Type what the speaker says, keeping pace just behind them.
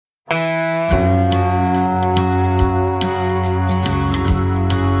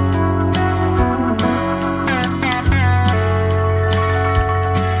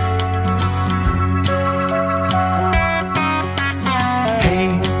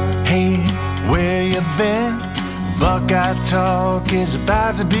Hot talk is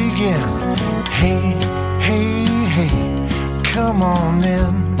about to begin. Hey, hey, hey, come on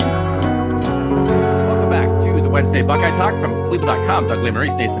in. Welcome back to the Wednesday Buckeye Talk from Cleveland.com. Doug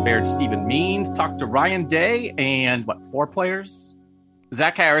Lesmerises, Nathan Baird, Stephen Means. Talked to Ryan Day and, 4 players?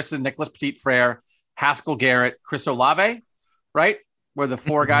 Zach Harrison, Nicholas Petit-Frere, Haskell Garrett, Chris Olave, right? Were the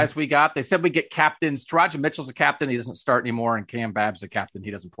 4 guys we got. They said we get captains. Taraja Mitchell's a captain. He doesn't start anymore. And Cam Babb's a captain.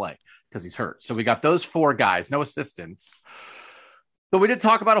 He doesn't play because he's hurt. So we got those 4 guys, no assistants. But we did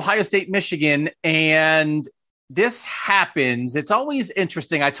talk about Ohio State, Michigan, and this happens. It's always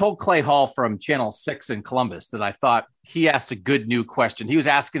interesting. I told Clay Hall from Channel 6 in Columbus that I thought he asked a good new question. He was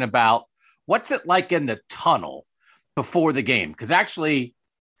asking about what's it like in the tunnel before the game? Because actually,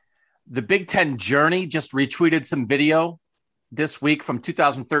 the Big Ten Journey just retweeted some video this week from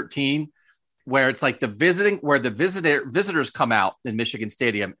 2013, where it's like visitors come out in Michigan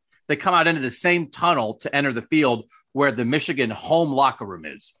Stadium. They come out into the same tunnel to enter the field where the Michigan home locker room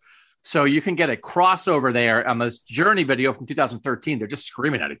is. So you can get a crossover there on this Journey video from 2013. They're just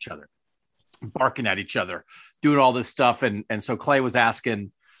screaming at each other, barking at each other, doing all this stuff. And so Clay was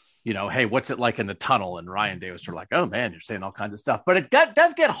asking, hey, what's it like in the tunnel? And Ryan Day was sort of like, oh man, you're saying all kinds of stuff. But it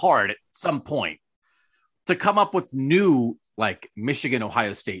does get hard at some point to come up with new, like, Michigan,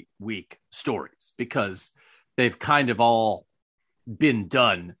 Ohio State week stories, because they've kind of all been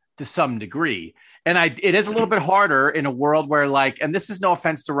done to some degree. And it is a little bit harder in a world where, like, and this is no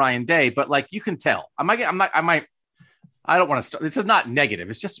offense to Ryan Day, but like, you can tell I don't want to start. This is not negative.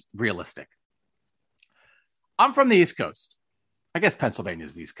 It's just realistic. I'm from the East Coast. I guess Pennsylvania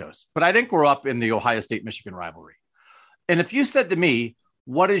is the East Coast, but I didn't grow up in the Ohio State Michigan rivalry. And if you said to me,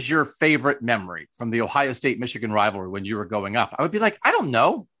 what is your favorite memory from the Ohio State Michigan rivalry when you were growing up? I would be like, I don't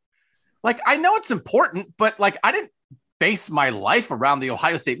know. Like, I know it's important, but like, I didn't base my life around the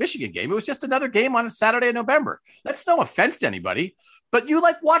Ohio State Michigan game. It was just another game on a Saturday in November. That's no offense to anybody, but you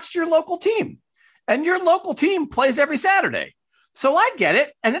like watched your local team, and your local team plays every Saturday. So I get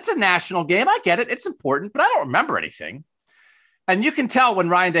it. And it's a national game. I get it. It's important, but I don't remember anything. And you can tell when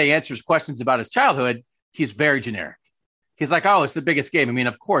Ryan Day answers questions about his childhood, he's very generic. He's like, oh, it's the biggest game. I mean,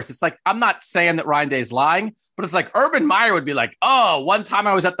 of course, it's like, I'm not saying that Ryan Day's lying, but it's like Urban Meyer would be like, oh, one time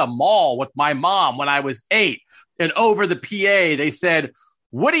I was at the mall with my mom when I was 8, and over the PA, they said,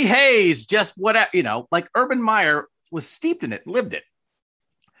 Woody Hayes, just what, like Urban Meyer was steeped in it, lived it.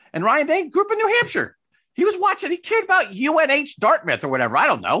 And Ryan Day grew up in New Hampshire. He was watching, he cared about UNH Dartmouth or whatever. I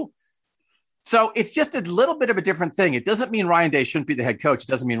don't know. So it's just a little bit of a different thing. It doesn't mean Ryan Day shouldn't be the head coach. It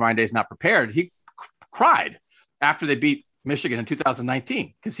doesn't mean Ryan Day's not prepared. He cried after they beat Michigan in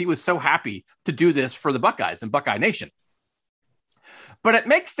 2019 because he was so happy to do this for the Buckeyes and Buckeye Nation. But it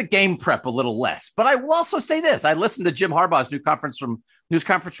makes the game prep a little less. But I will also say this. I listened to Jim Harbaugh's news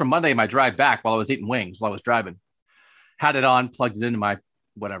conference from Monday in my drive back while I was eating wings while I was driving. Had it on, plugged it into my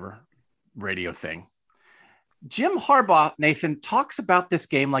whatever radio thing. Jim Harbaugh, Nathan, talks about this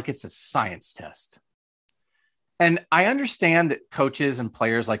game like it's a science test. And I understand that coaches and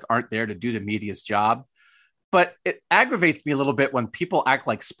players aren't there to do the media's job, but it aggravates me a little bit when people act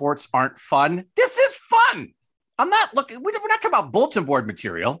like sports aren't fun. This is fun. We're not talking about bulletin board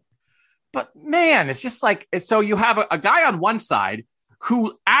material, but man, it's just like, so you have a guy on one side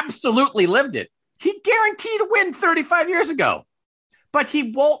who absolutely lived it. He guaranteed to win 35 years ago, but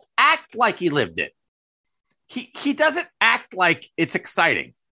he won't act like he lived it. He doesn't act like it's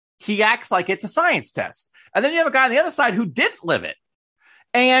exciting. He acts like it's a science test. And then you have a guy on the other side who didn't live it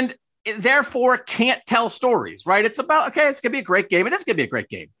and therefore can't tell stories, right? It's about, okay, it's going to be a great game. It is going to be a great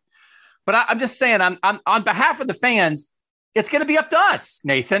game. But I'm just saying, I'm on behalf of the fans, it's going to be up to us,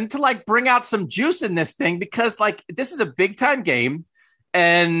 Nathan, to bring out some juice in this thing, because this is a big time game.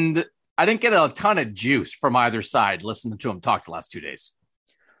 And I didn't get a ton of juice from either side listening to him talk the last 2 days.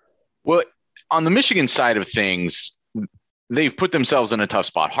 Well, on the Michigan side of things, they've put themselves in a tough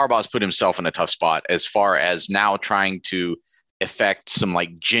spot. Harbaugh's put himself in a tough spot as far as now trying to effect some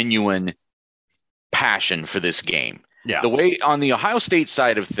genuine passion for this game. Yeah. The way on the Ohio State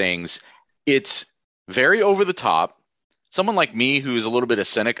side of things, it's very over the top. Someone like me, who's a little bit of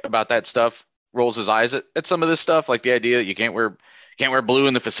cynic about that stuff, rolls his eyes at some of this stuff, like the idea that you can't wear blue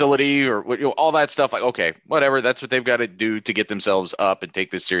in the facility or all that stuff. Okay, whatever. That's what they've got to do to get themselves up and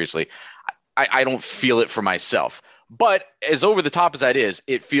take this seriously. I don't feel it for myself. But as over the top as that is,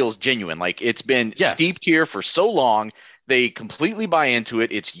 it feels genuine. It's been steeped here for so long. They completely buy into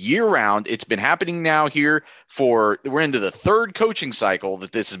it. It's year round. It's been happening now here we're into the third coaching cycle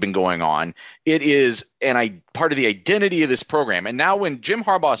that this has been going on. It is part of the identity of this program. And now when Jim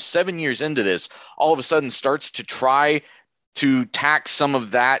Harbaugh, 7 years into this, all of a sudden starts to try to tack some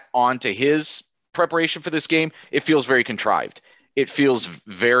of that onto his preparation for this game, it feels very contrived. It feels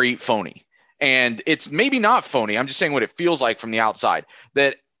very phony. And it's maybe not phony. I'm just saying what it feels like from the outside.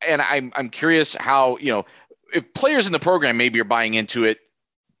 And I'm curious how, if players in the program maybe are buying into it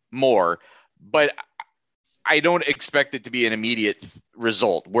more, but I don't expect it to be an immediate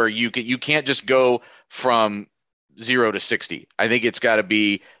result where you can't just go from 0 to 60. I think it's got to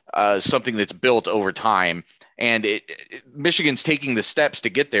be something that's built over time. And Michigan's taking the steps to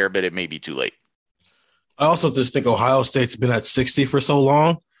get there, but it may be too late. I also just think Ohio State's been at 60 for so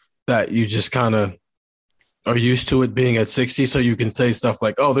long that you just kind of are used to it being at 60. So you can say stuff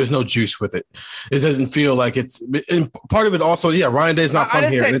like, oh, there's no juice with it. It doesn't feel like it's – and part of it also, Ryan Day's not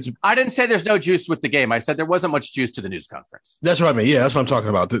from here. I didn't say there's no juice with the game. I said there wasn't much juice to the news conference. That's what I mean. Yeah, that's what I'm talking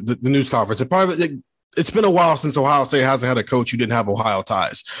about, the news conference. And part of it, it's been a while since Ohio State hasn't had a coach who didn't have Ohio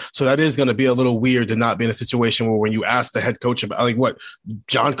ties. So that is going to be a little weird to not be in a situation where when you ask the head coach about,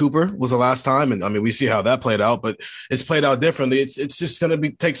 John Cooper was the last time. And I mean, we see how that played out, but it's played out differently. It's just going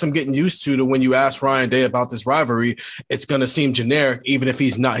to take some getting used to when you ask Ryan Day about this rivalry, it's going to seem generic, even if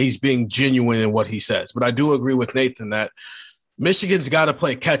he's being genuine in what he says. But I do agree with Nathan that Michigan's got to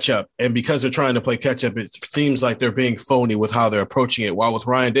play catch up. And because they're trying to play catch up, it seems like they're being phony with how they're approaching it. While with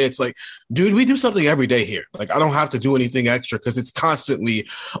Ryan Day, it's like, dude, we do something every day here. Like, I don't have to do anything extra because it's constantly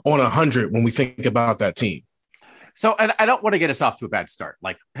on 100 when we think about that team. So, and I don't want to get us off to a bad start.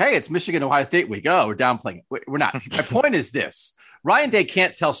 Like, hey, it's Michigan, Ohio State week. Oh, we're downplaying it. We're not. My point is this. Ryan Day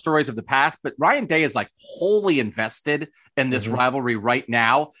can't tell stories of the past, but Ryan Day is like wholly invested in this rivalry right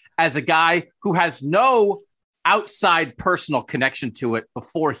now as a guy who has no outside personal connection to it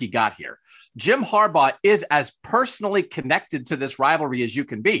before he got here. Jim Harbaugh is as personally connected to this rivalry as you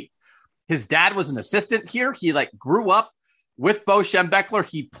can be. His dad was an assistant here. He grew up with Bo Schembechler.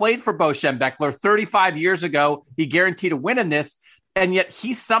 He played for Bo Schembechler 35 years ago. He guaranteed a win in this. And yet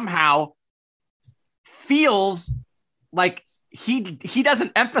he somehow feels like he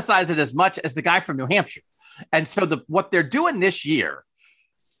doesn't emphasize it as much as the guy from New Hampshire. And so what they're doing this year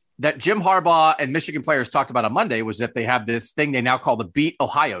that Jim Harbaugh and Michigan players talked about on Monday was that they have this thing they now call the Beat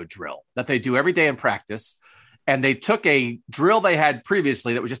Ohio drill that they do every day in practice. And they took a drill they had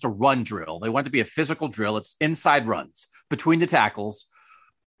previously that was just a run drill. They want it to be a physical drill. It's inside runs between the tackles,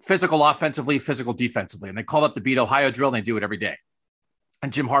 physical offensively, physical defensively. And they call it the Beat Ohio drill, and they do it every day.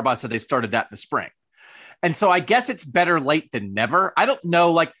 And Jim Harbaugh said they started that in the spring. And so I guess it's better late than never. I don't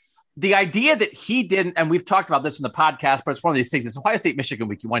know, the idea that he didn't, and we've talked about this in the podcast, but it's one of these things. It's Ohio State, Michigan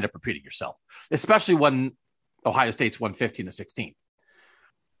week. You wind up repeating yourself, especially when Ohio State's won 15-16.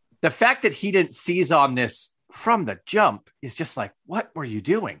 The fact that he didn't seize on this from the jump is just like, what were you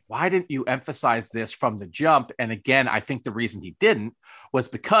doing? Why didn't you emphasize this from the jump? And again, I think the reason he didn't was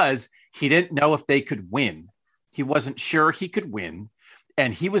because he didn't know if they could win. He wasn't sure he could win.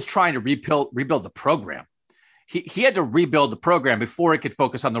 And he was trying to rebuild the program. He had to rebuild the program before he could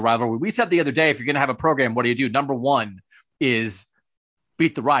focus on the rivalry. We said the other day, if you're going to have a program, what do? Number one is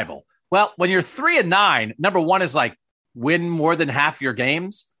beat the rival. Well, when you're 3-9, number one is win more than half your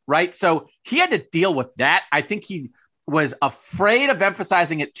games, right? So he had to deal with that. I think he was afraid of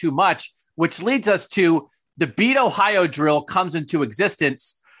emphasizing it too much, which leads us to the Beat Ohio drill comes into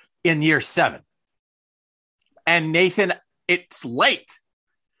existence in year 7. And Nathan, it's late.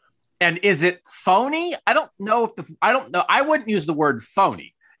 And is it phony? I don't know. I wouldn't use the word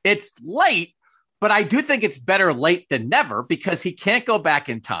phony. It's late, but I do think it's better late than never because he can't go back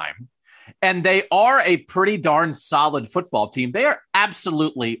in time. And they are a pretty darn solid football team. They are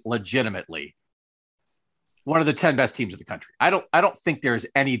absolutely, legitimately one of the 10 best teams in the country. I don't think there's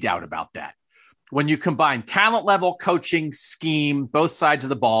any doubt about that. When you combine talent level, coaching, scheme, both sides of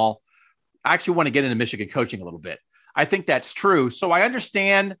the ball, I actually want to get into Michigan coaching a little bit. I think that's true. So I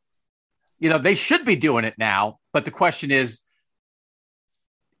understand, they should be doing it now, but the question is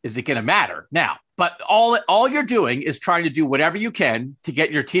it going to matter now? But all you're doing is trying to do whatever you can to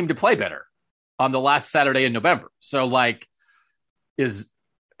get your team to play better on the last Saturday in November. So is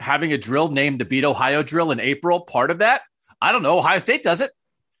having a drill named the Beat Ohio drill in April part of that? I don't know. Ohio State does it.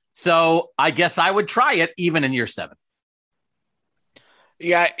 So I guess I would try it even in year 7.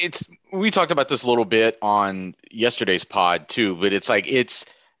 Yeah, we talked about this a little bit on yesterday's pod too, but it's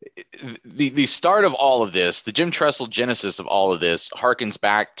the start of all of this, the Jim Tressel genesis of all of this harkens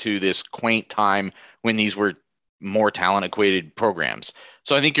back to this quaint time when these were more talent equated programs.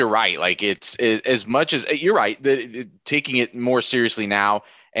 So I think you're right. It's as much as you're right that taking it more seriously now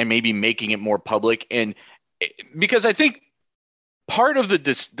and maybe making it more public. And because I think part of the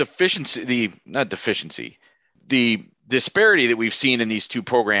the disparity that we've seen in these two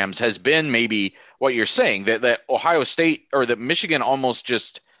programs has been maybe what you're saying, that Ohio State or that Michigan almost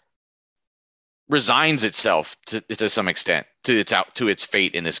just resigns itself to some extent to its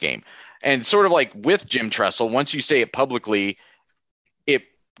fate in this game. And sort of like with Jim Tressel, once you say it publicly, it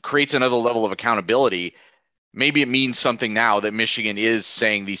creates another level of accountability. Maybe it means something now that Michigan is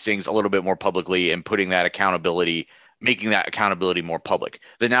saying these things a little bit more publicly and putting that accountability, making that accountability more public.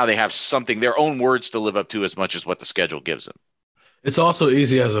 That now they have something, their own words to live up to as much as what the schedule gives them. It's also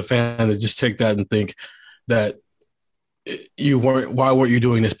easy as a fan to just take that and think that why weren't you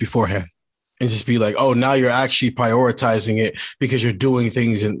doing this beforehand? And just be like, oh, now you're actually prioritizing it because you're doing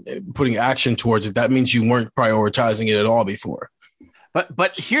things and putting action towards it. That means you weren't prioritizing it at all before.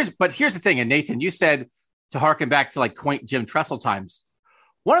 But here's the thing. And Nathan, you said, to harken back to like quaint Jim Tressel times,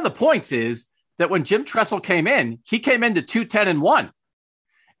 one of the points is that when Jim Tressel came in, he came into 2-10-1,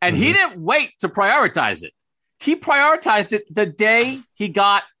 and he didn't wait to prioritize it. He prioritized it the day he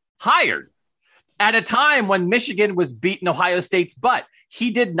got hired, at a time when Michigan was beating Ohio State's butt. He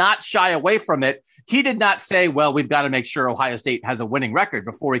did not shy away from it. He did not say, well, we've got to make sure Ohio State has a winning record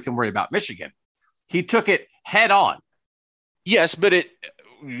before we can worry about Michigan. He took it head on. Yes, but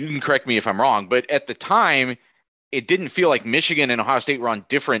you can correct me if I'm wrong, but at the time, it didn't feel like Michigan and Ohio State were on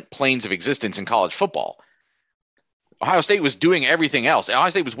different planes of existence in college football. Ohio State was doing everything else. Ohio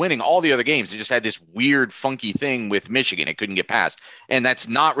State was winning all the other games. It just had this weird, funky thing with Michigan. It couldn't get past. And that's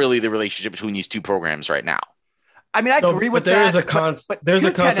not really the relationship between these two programs right now. I mean, I agree with that. There's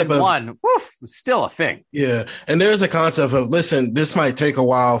a concept of one. Woof, still a thing. Yeah, and there's a concept of, listen, this might take a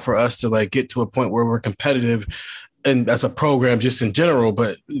while for us to like get to a point where we're competitive, and as a program just in general.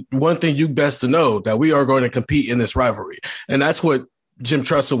 But one thing you best to know, that we are going to compete in this rivalry, and that's what Jim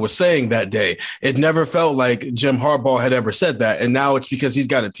Tressel was saying that day. It never felt like Jim Harbaugh had ever said that, and now it's because he's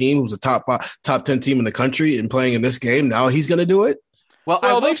got a team who's a top 10 team in the country and playing in this game. Now he's going to do it.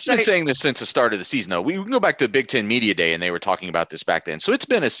 Well, they've been saying this since the start of the season, though. We can go back to the Big Ten Media Day, and they were talking about this back then. So it's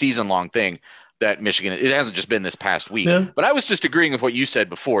been a season-long thing that Michigan – it hasn't just been this past week. Yeah. But I was just agreeing with what you said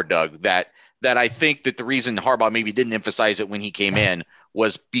before, Doug, that I think that the reason Harbaugh maybe didn't emphasize it when he came in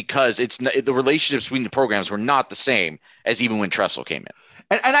was because the relationships between the programs were not the same as even when Tressel came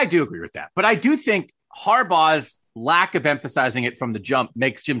in. And I do agree with that. But I do think Harbaugh's lack of emphasizing it from the jump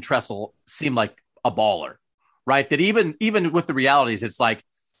makes Jim Tressel seem like a baller. Right. That even with the realities, it's like,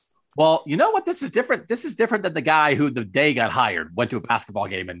 well, you know what? This is different. This is different than the guy who the day got hired, went to a basketball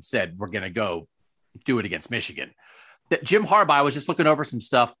game and said, we're going to go do it against Michigan. That Jim Harbaugh, I was just looking over some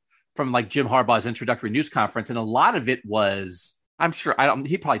stuff from like Jim Harbaugh's introductory news conference. And a lot of it was, I'm sure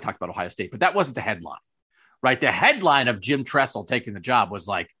he probably talked about Ohio State, but that wasn't the headline, right? The headline of Jim Tressel taking the job was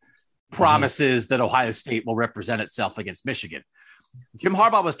like promises that Ohio State will represent itself against Michigan. Jim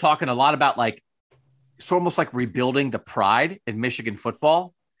Harbaugh was talking a lot about like, it's almost like rebuilding the pride in Michigan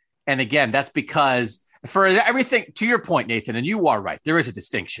football. And again, that's because for everything, to your point, Nathan, and you are right, there is a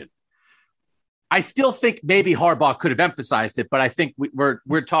distinction. I still think maybe Harbaugh could have emphasized it, but I think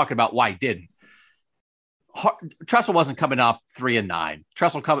we're talking about why he didn't. Tressel wasn't coming off 3-9.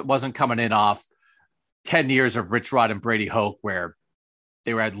 Tressel wasn't coming in off 10 years of Rich Rod and Brady Hoke where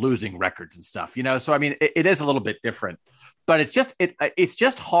they had losing records and stuff, you know? So, I mean, it is a little bit different, but it's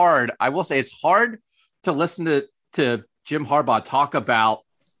just hard. I will say it's hard to listen to Jim Harbaugh talk about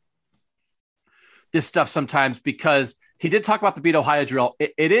this stuff sometimes, because he did talk about the Beat Ohio drill.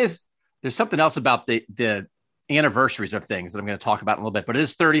 There's something else about the anniversaries of things that I'm going to talk about in a little bit, but it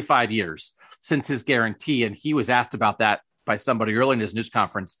is 35 years since his guarantee. And he was asked about that by somebody early in his news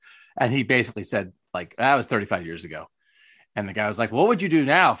conference. And he basically said, like, that was 35 years ago. And the guy was like, what would you do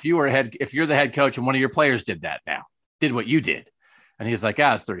now if you're the head coach and one of your players did what you did? And he's like,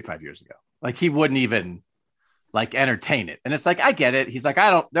 it's 35 years ago. Like, he wouldn't even like entertain it. And it's like, I get it. He's like,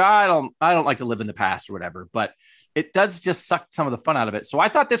 I don't like to live in the past or whatever, but it does just suck some of the fun out of it. So I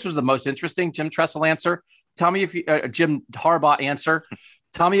thought this was the most interesting Jim Tressel answer. Tell me if Jim Harbaugh answer.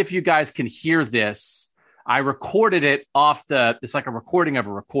 Tell me if you guys can hear this. I recorded it it's like a recording of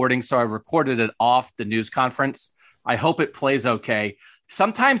a recording. So I recorded it off the news conference. I hope it plays okay.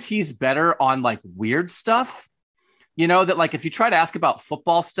 Sometimes he's better on like weird stuff, you know, that like if you try to ask about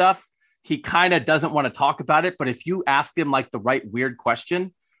football stuff, he kind of doesn't want to talk about it. But if you ask him like the right weird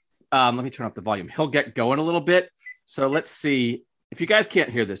question, let me turn up the volume. He'll get going a little bit. So let's see. If you guys can't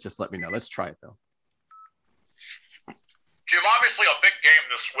hear this, just let me know. Let's try it though. Jim, obviously a big game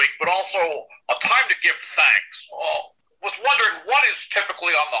this week, but also a time to give thanks. Was wondering what is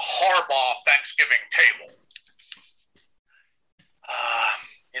typically on the Harbaugh Thanksgiving table?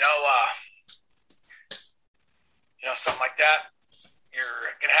 Something like that.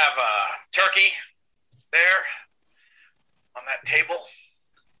 You're going to have a turkey there on that table.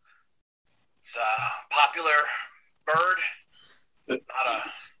 It's a popular bird. It's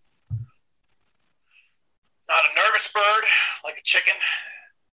chicken.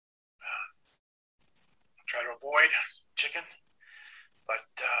 Try to avoid chicken, but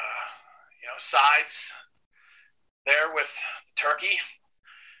sides there with the turkey,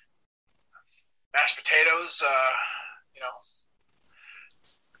 mashed potatoes.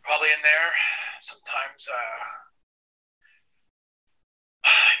 Probably in there. Sometimes,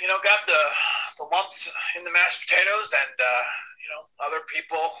 got the lumps in the mashed potatoes, and other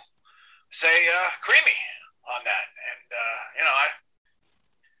people say creamy on that, and I'm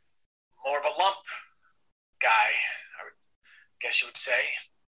more of a lump guy, I would guess you would say,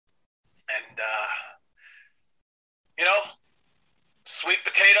 and sweet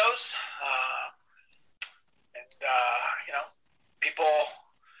potatoes, and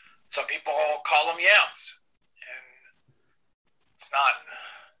some people call them yams, and it's not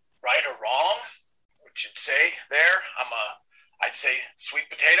right or wrong what you'd say there. I'd say sweet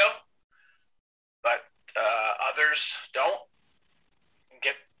potato, but others don't.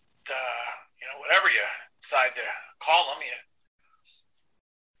 Get whatever you decide to call them. You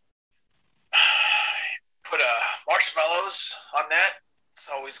put marshmallows on that. It's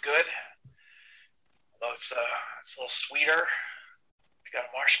always good. Although it's a little sweeter. Got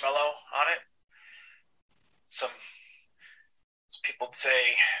a marshmallow on it. Some people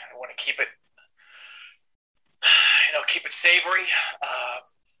say I want to keep it, keep it savory,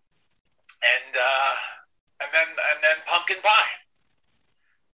 and then pumpkin pie.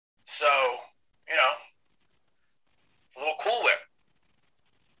 So a little Cool Whip.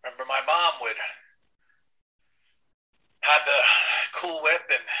 Remember, my mom would have the Cool Whip,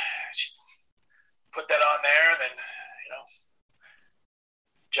 and she'd put that on there, and then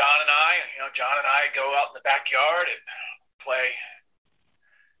John and I go out in the backyard and play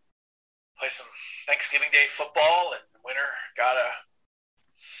some Thanksgiving Day football, and the winner got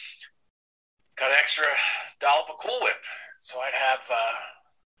an extra dollop of Cool Whip. So I'd have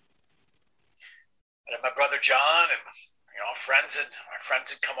my brother John, and my friends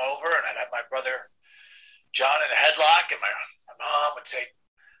would come over, and I'd have my brother John in a headlock, and my mom would say,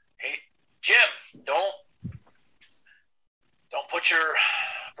 "Hey, Jim, don't put your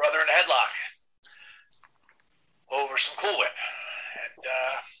brother in a headlock over some Cool Whip." And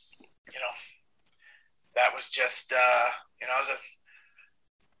that was just it was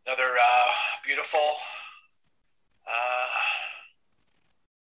another beautiful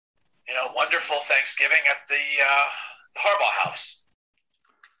wonderful Thanksgiving at the Harbaugh house.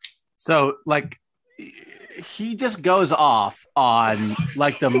 So he just goes off on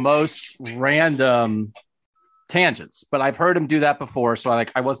the most random tangents, but I've heard him do that before, so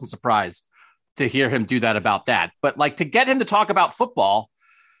I wasn't surprised to hear him do that about that. But to get him to talk about football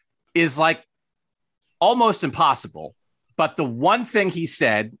is almost impossible. But the one thing he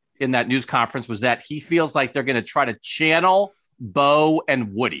said in that news conference was that he feels like they're going to try to channel Bo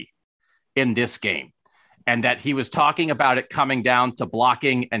and Woody in this game, and that he was talking about it coming down to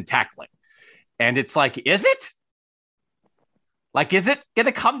blocking and tackling. And it's is it? Is it going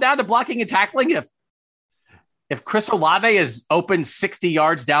to come down to blocking and tackling if Chris Olave is open 60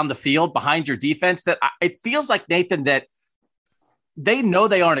 yards down the field behind your defense? That it feels like, Nathan, that they know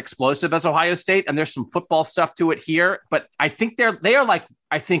they aren't explosive as Ohio State, and there's some football stuff to it here. But I think they are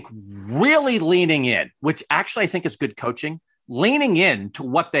really leaning in, which actually I think is good coaching, leaning in to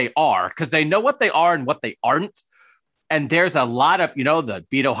what they are, because they know what they are and what they aren't. And there's a lot of, the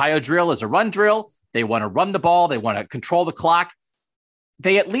Beat Ohio drill is a run drill. They want to run the ball. They want to control the clock.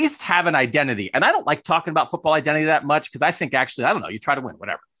 They at least have an identity. And I don't like talking about football identity that much, because I think actually, I don't know, you try to win,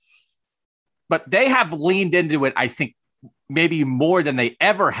 whatever. But they have leaned into it, I think, maybe more than they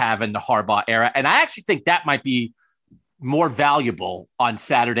ever have in the Harbaugh era. And I actually think that might be more valuable on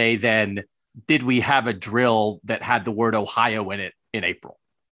Saturday than did we have a drill that had the word Ohio in it in April.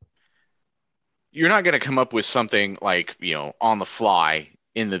 You're not going to come up with something on the fly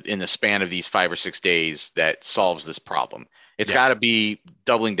in the span of these 5 or 6 days that solves this problem. It's got to be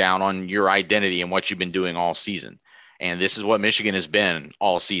doubling down on your identity and what you've been doing all season. And this is what Michigan has been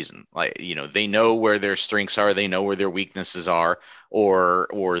all season. They know where their strengths are. They know where their weaknesses are,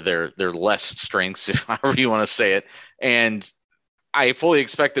 or their less strengths, if however you want to say it. And I fully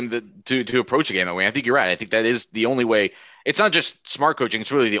expect them to approach the game that way. I think you're right. I think that is the only way. It's not just smart coaching.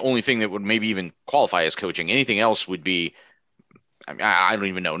 It's really the only thing that would maybe even qualify as coaching. Anything else would be, I don't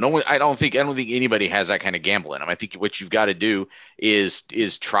even know. No one. I don't think anybody has that kind of gamble in them. I think what you've got to do is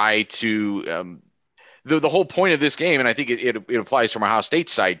try to. The whole point of this game, and I think it applies from Ohio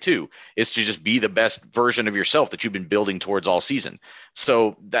State's side too, is to just be the best version of yourself that you've been building towards all season.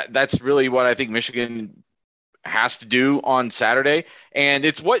 So that's really what I think Michigan has to do on Saturday. And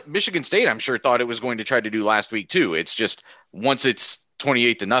it's what Michigan State, I'm sure, thought it was going to try to do last week too. It's just once it's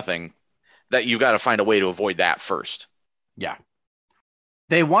 28-0, that you've got to find a way to avoid that first. Yeah.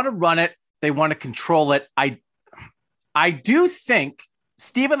 They want to run it. They want to control it. I do think,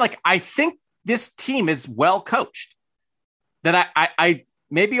 Stephen, like, I think this team is well coached. That I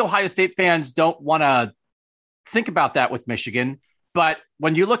maybe Ohio State fans don't want to think about that with Michigan, but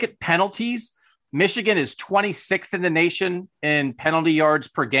when you look at penalties, Michigan is 26th in the nation in penalty yards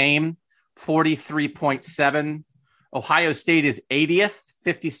per game, 43.7. Ohio State is 80th,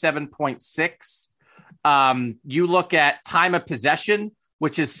 57.6. You look at time of possession,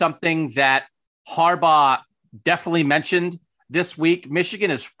 which is something that Harbaugh definitely mentioned this week.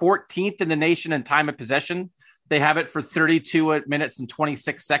 Michigan is 14th in the nation in time of possession. They have it for 32 minutes and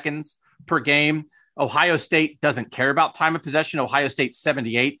 26 seconds per game. Ohio State doesn't care about time of possession. Ohio State's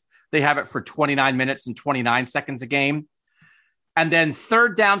 78th. They have it for 29 minutes and 29 seconds a game. And then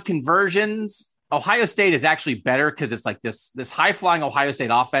third down conversions, Ohio State is actually better because it's like this high-flying Ohio State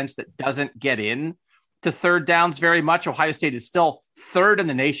offense that doesn't get in to third downs very much. Ohio State is still third in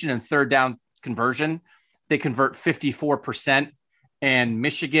the nation in third down conversion. They convert 54%, and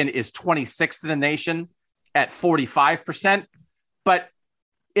Michigan is 26th in the nation at 45%. But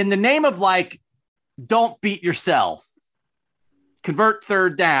in the name of, like, don't beat yourself, convert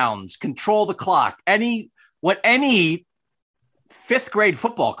third downs, control the clock, what any fifth grade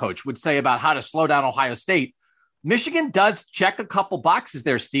football coach would say about how to slow down Ohio State, Michigan does check a couple boxes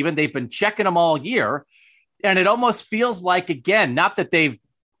there, Stephen. They've been checking them all year. And it almost feels like, again, not that they've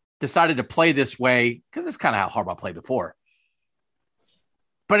decided to play this way, because it's kind of how Harbaugh played before.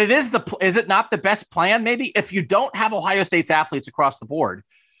 But is it not the best plan? Maybe if you don't have Ohio State's athletes across the board,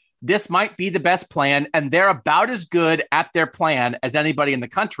 this might be the best plan, and they're about as good at their plan as anybody in the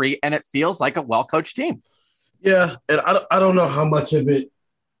country, and it feels like a well-coached team. Yeah, and I don't know how much of it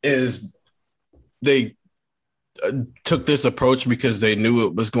is they took this approach because they knew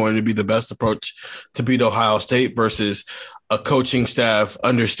it was going to be the best approach to beat Ohio State versus a coaching staff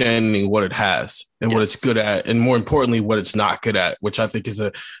understanding what it has and what it's good at, and more importantly, what it's not good at, which I think is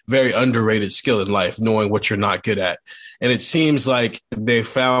a very underrated skill in life, knowing what you're not good at. And it seems like they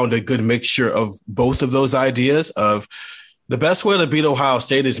found a good mixture of both of those ideas of the best way to beat Ohio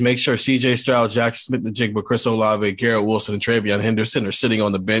State is make sure C.J. Stroud, Jackson Smith-Njigba, Chris Olave, Garrett Wilson, and TreVeyon Henderson are sitting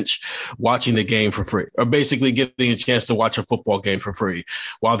on the bench watching the game for free, or basically getting a chance to watch a football game for free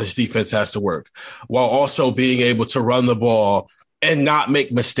while this defense has to work, while also being able to run the ball and not make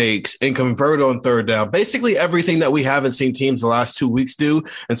mistakes and convert on third down. Basically everything that we haven't seen teams the last 2 weeks do.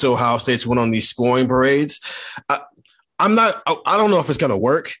 And so Ohio State's went on these scoring parades. I don't know if it's going to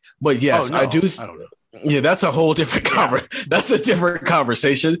work, but yes, I don't know. Yeah, that's a whole different That's a different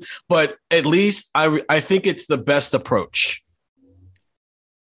conversation. But at least I think it's the best approach.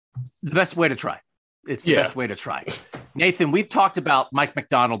 The best way to try. It's the best way to try. Nathan, we've talked about Mike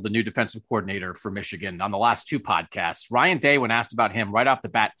Macdonald, the new defensive coordinator for Michigan, on the last two podcasts. Ryan Day, when asked about him right off the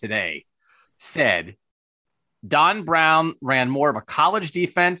bat today, said Don Brown ran more of a college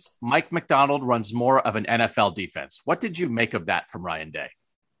defense. Mike Macdonald runs more of an NFL defense. What did you make of that from Ryan Day?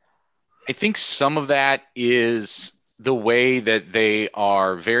 I think some of that is the way that they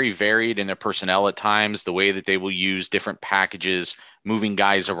are very varied in their personnel at times, the way that they will use different packages, moving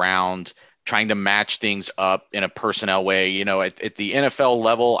guys around, trying to match things up in a personnel way. You know, at the NFL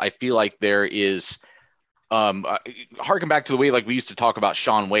level, I feel like there is harken back to the way like we used to talk about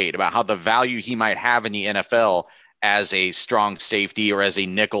Shaun Wade, about how the value he might have in the NFL as a strong safety or as a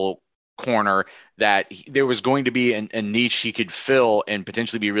nickel corner, that there was going to be a niche he could fill and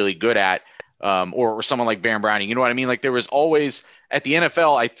potentially be really good at, or someone like Baron Browning. You know what I mean? Like there was always at the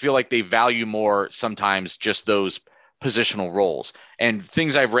NFL, I feel like they value more sometimes just those positional roles. And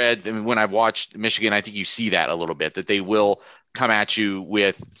things I've read, I mean, when I've watched Michigan, I think you see that a little bit, that they will come at you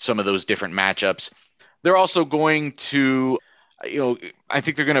with some of those different matchups. They're also going to, I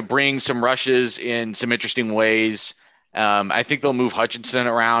think they're going to bring some rushes in some interesting ways. I think they'll move Hutchinson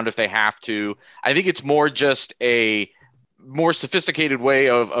around if they have to. I think it's more just a more sophisticated way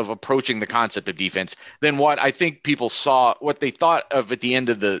of approaching the concept of defense than what I think people saw, what they thought of at the end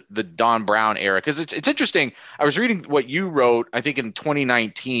of the Don Brown era. Because it's interesting. I was reading what you wrote, I think in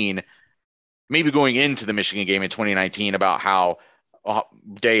 2019, maybe going into the Michigan game in 2019, about how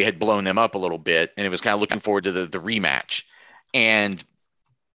Day had blown them up a little bit, and it was kind of looking forward to the rematch. And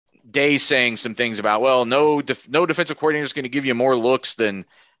Day saying some things about, well, no defensive coordinator is going to give you more looks than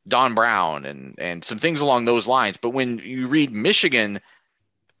Don Brown and some things along those lines. But when you read Michigan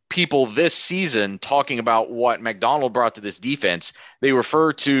people this season talking about what Macdonald brought to this defense, they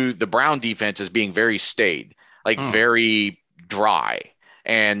refer to the Brown defense as being very staid, like very dry,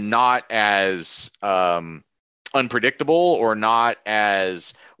 and not as unpredictable or not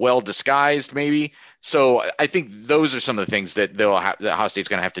as well disguised, maybe. So I think those are some of the things that that Ohio State's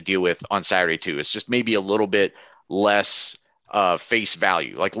going to have to deal with on Saturday too. It's just maybe a little bit less face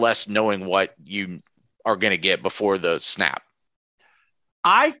value, like less knowing what you are going to get before the snap.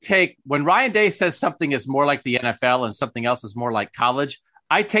 I take when Ryan Day says something is more like the NFL and something else is more like college,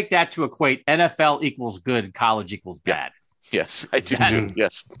 I take that to equate NFL equals good, college equals bad. Yes, I do too.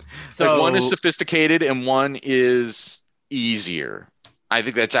 Yes. So like one is sophisticated and one is easier. I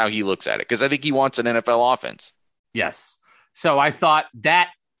think that's how he looks at it because I think he wants an NFL offense. Yes. So I thought that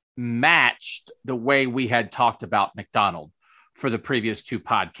matched the way we had talked about McDonald for the previous two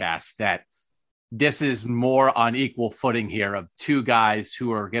podcasts, that this is more on equal footing here of two guys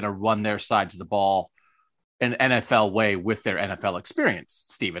who are going to run their sides of the ball an NFL way with their NFL experience,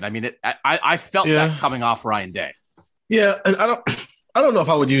 Stephen. I mean, I felt that coming off Ryan Day. Yeah, and I don't know if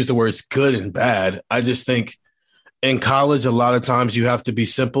I would use the words good and bad. I just think in college, a lot of times you have to be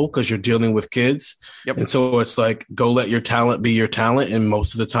simple because you're dealing with kids. Yep. And so it's like, go let your talent be your talent. And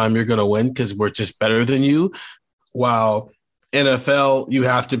most of the time you're going to win because we're just better than you. While NFL, you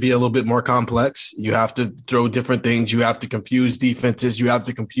have to be a little bit more complex. You have to throw different things. You have to confuse defenses. You have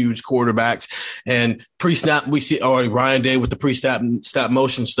to confuse quarterbacks. And pre-snap, we see Ryan Day with the pre-snap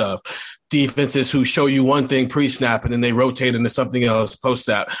motion stuff. Defenses who show you one thing pre-snap and then they rotate into something else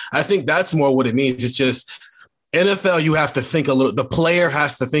post-snap. I think that's more what it means. It's just NFL, you have to think a little. The player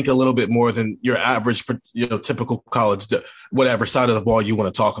has to think a little bit more than your average, typical college, whatever side of the ball you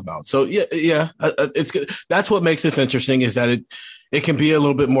want to talk about. So it's good. That's what makes this interesting is that it can be a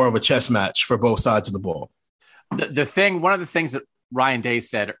little bit more of a chess match for both sides of the ball. One of the things that Ryan Day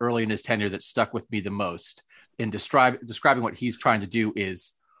said early in his tenure that stuck with me the most in describing what he's trying to do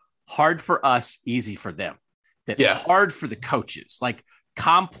is hard for us, easy for them. Hard for the coaches, like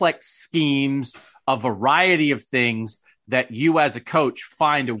complex schemes, a variety of things that you as a coach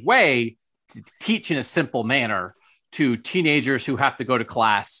find a way to teach in a simple manner to teenagers who have to go to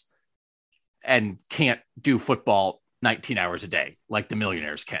class and can't do football 19 hours a day like the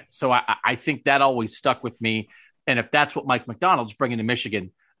millionaires can. So I think that always stuck with me. And if that's what Mike McDonald's bringing to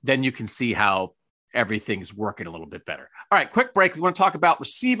Michigan, then you can see how everything's working a little bit better. All right, quick break. We want to talk about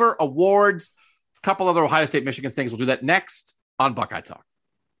receiver awards, a couple other Ohio State, Michigan things. We'll do that next on Buckeye Talk.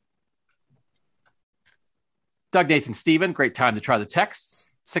 Doug, Nathan, Stephen, great time to try the texts.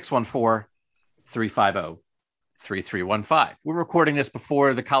 614-350-3315. We're recording this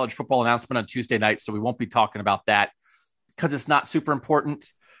before the college football announcement on Tuesday night, so we won't be talking about that because it's not super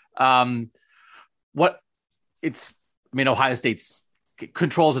important. Ohio State's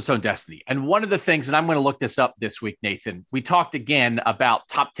controls its own destiny. And one of the things, and I'm going to look this up this week, Nathan, we talked again about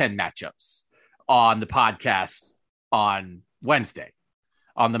top 10 matchups on the podcast on Wednesday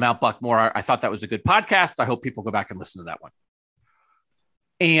on the Mount Buckmore. I thought that was a good podcast. I hope people go back and listen to that one.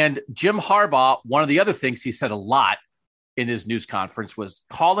 And Jim Harbaugh, one of the other things he said a lot in his news conference was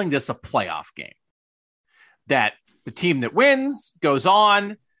calling this a playoff game, that the team that wins goes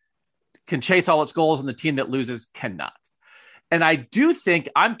on, can chase all its goals, and the team that loses cannot. And I do think,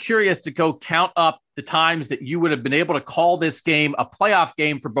 I'm curious to go count up the times that you would have been able to call this game a playoff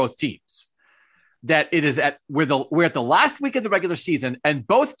game for both teams. That it is we're at the last week of the regular season and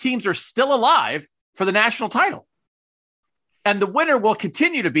both teams are still alive for the national title. And the winner will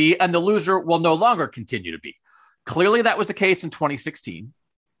continue to be, and the loser will no longer continue to be. Clearly that was the case in 2016.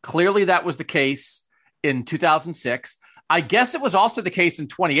 Clearly that was the case in 2006. I guess it was also the case in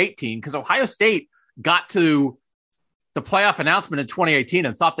 2018 because Ohio State got to the playoff announcement in 2018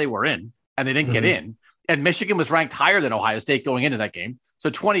 and thought they were in, and they didn't get in. And Michigan was ranked higher than Ohio State going into that game. So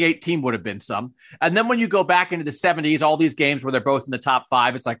 2018 would have been some. And then when you go back into the 70s, all these games where they're both in the top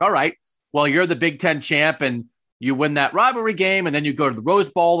five, it's like, all right, well, you're the Big Ten champ and you win that rivalry game, and then you go to the Rose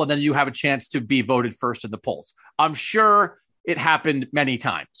Bowl, and then you have a chance to be voted first in the polls. I'm sure it happened many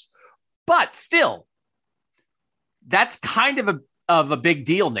times. But still, that's kind of a big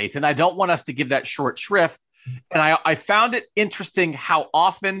deal, Nathan. I don't want us to give that short shrift. And I found it interesting how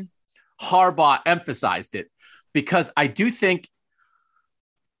often Harbaugh emphasized it, because I do think,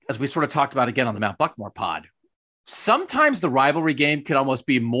 as we sort of talked about again on the Mount Buckmore pod, sometimes the rivalry game can almost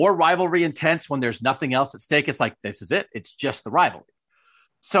be more rivalry intense when there's nothing else at stake. It's like, this is it. It's just the rivalry.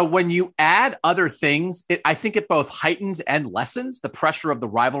 So when you add other things, I think it both heightens and lessens the pressure of the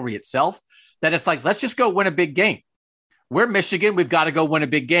rivalry itself, that it's like, let's just go win a big game. We're Michigan. We've got to go win a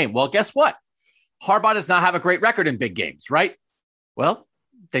big game. Well, guess what? Harbaugh does not have a great record in big games, right? Well,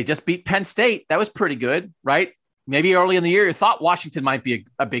 they just beat Penn State. That was pretty good, right? Maybe early in the year, you thought Washington might be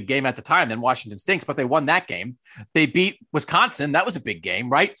a big game at the time. Then Washington stinks, but they won that game. They beat Wisconsin. That was a big game,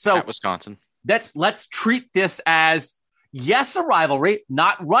 right? So at Wisconsin. let's treat this as, yes, a rivalry,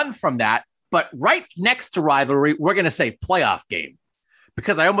 not run from that, but right next to rivalry, we're going to say playoff game,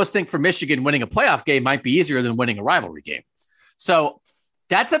 because I almost think for Michigan, winning a playoff game might be easier than winning a rivalry game. So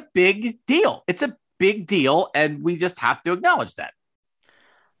that's a big deal. It's a big deal, and we just have to acknowledge that.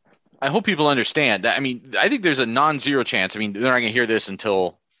 I hope people understand that. I mean, I think there's a non-zero chance. I mean, they're not going to hear this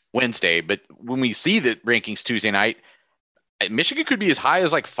until Wednesday, but when we see the rankings Tuesday night, Michigan could be as high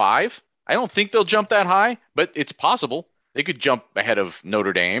as like 5. I don't think they'll jump that high, but it's possible. They could jump ahead of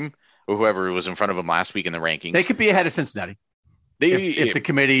Notre Dame or whoever was in front of them last week in the rankings. They could be ahead of Cincinnati if the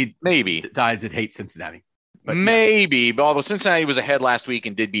committee maybe decides it hates Cincinnati. But maybe, but although Cincinnati was ahead last week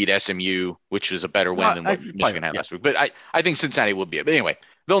and did beat SMU, which was a better win than what Michigan had last week. But I think Cincinnati will be it. But anyway,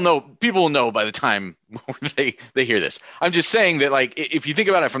 they'll know. People will know by the time they hear this. I'm just saying that, like, if you think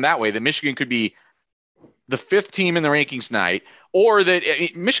about it from that way, that Michigan could be the 5th team in the rankings tonight, or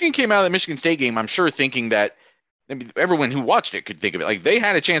that Michigan came out of the Michigan State game, I'm sure, thinking that, I mean, everyone who watched it could think of it like they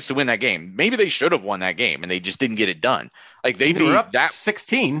had a chance to win that game. Maybe they should have won that game, and they just didn't get it done. Like they were up that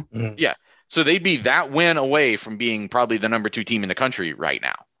 16. Yeah. So they'd be that win away from being probably the number 2 team in the country right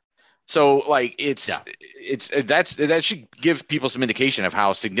now. So like that should give people some indication of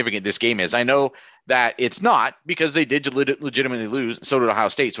how significant this game is. I know that it's not, because they did legitimately lose. So did Ohio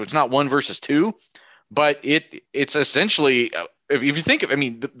State. So it's not 1 versus 2, but it's essentially, if you think of, I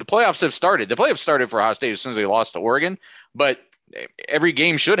mean, the playoffs have started. The playoffs started for Ohio State as soon as they lost to Oregon, but every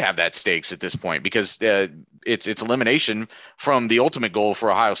game should have that stakes at this point, because it's elimination from the ultimate goal for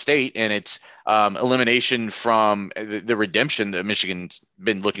Ohio State, and it's elimination from the redemption that Michigan's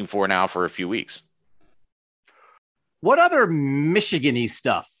been looking for now for a few weeks. What other Michigan-y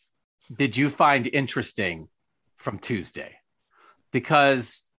stuff did you find interesting from Tuesday?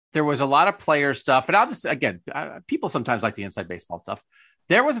 Because there was a lot of player stuff, and I'll just, again, people sometimes like the inside baseball stuff.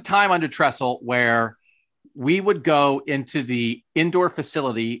 There was a time under Tressel where we would go into the indoor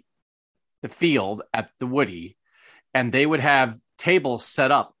facility, the field at the Woody, and they would have tables set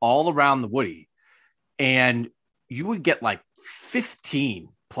up all around the Woody, and you would get like 15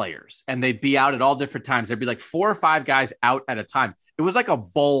 players, and they'd be out at all different times. There'd be like 4 or 5 guys out at a time. It was like a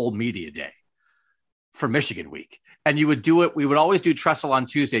bowl media day for Michigan week. And you would do it. We would always do Tressel on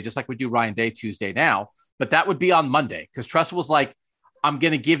Tuesday, just like we do Ryan Day Tuesday now, but that would be on Monday, because Tressel was like, I'm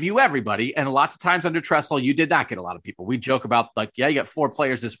going to give you everybody. And lots of times under Tressel, you did not get a lot of people. We joke about like, yeah, you got 4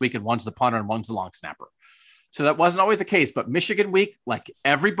 players this week, and one's the punter and one's the long snapper. So that wasn't always the case, but Michigan week, like,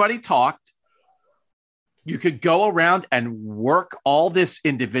 everybody talked. You could go around and work all this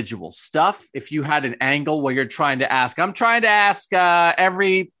individual stuff. If you had an angle where you're trying to ask, I'm trying to ask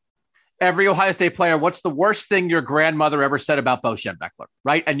every Ohio State player, what's the worst thing your grandmother ever said about Bo Schembechler,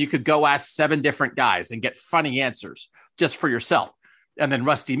 right? And you could go ask 7 different guys and get funny answers just for yourself. And then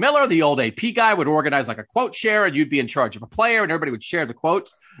Rusty Miller, the old AP guy, would organize like a quote share, and you'd be in charge of a player, and everybody would share the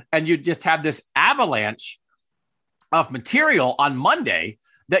quotes. And you'd just have this avalanche of material on Monday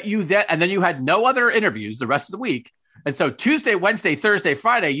that and then you had no other interviews the rest of the week. And so Tuesday, Wednesday, Thursday,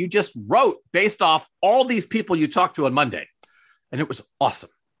 Friday, you just wrote based off all these people you talked to on Monday. And it was awesome.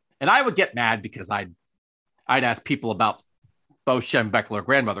 And I would get mad because I'd ask people about Bo Schembechler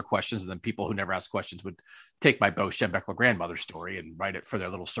grandmother questions, and then people who never asked questions would take my Bo Schembechler grandmother story and write it for their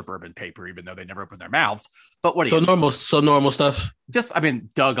little suburban paper, even though they never opened their mouths. But what do you normal stuff? Just, I mean,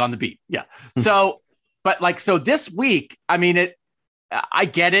 Doug on the beat. Yeah. So, but like, so this week, I mean, I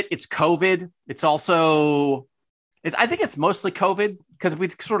get it. It's COVID. It's also, I think it's mostly COVID, because we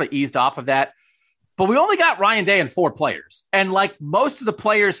sort of eased off of that. But we only got Ryan Day and 4 players. And like, most of the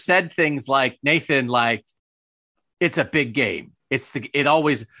players said things like, Nathan, like, it's a big game. It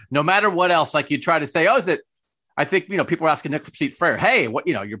always, no matter what else, like you try to say, I think, people are asking Nicholas Petit-Frere, hey, what,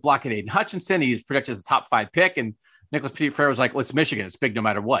 you're blocking Aiden Hutchinson. He's projected as a top 5 pick. And Nicholas Petit-Frere was like, well, it's Michigan. It's big no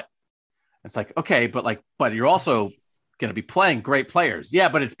matter what. It's like, okay, but you're also going to be playing great players. Yeah,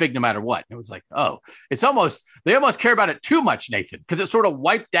 but it's big no matter what. And it was like, they almost care about it too much, Nathan, because it sort of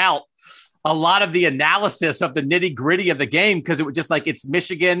wiped out a lot of the analysis of the nitty gritty of the game, because it was just like, it's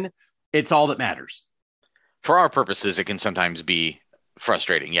Michigan. It's all that matters. For our purposes, it can sometimes be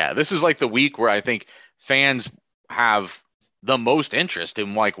frustrating. Yeah, this is like the week where I think fans have the most interest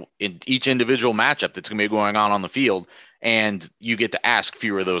in each individual matchup that's going to be going on the field, and you get to ask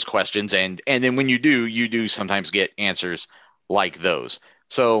fewer of those questions. And then when you do sometimes get answers like those.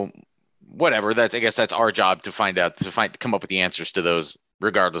 So whatever, I guess that's our job to come up with the answers to those,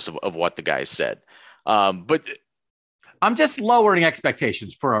 regardless of what the guys said. But I'm just lowering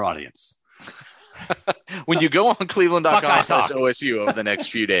expectations for our audience. When you go on cleveland.com/OSU over the next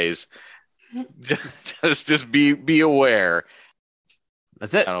few days, just be aware.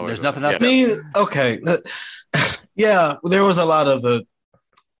 That's it. There's nothing else. I mean, okay. Yeah, there was a lot of the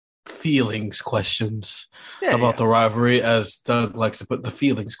feelings questions about the rivalry, as Doug likes to put the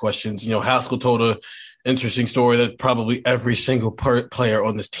feelings questions. You know, Haskell told a interesting story that probably every single player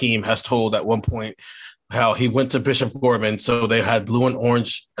on this team has told at one point, how he went to Bishop Gorman, so they had blue and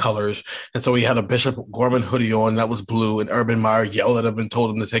orange colors, and so he had a Bishop Gorman hoodie on that was blue, and Urban Meyer yelled at him and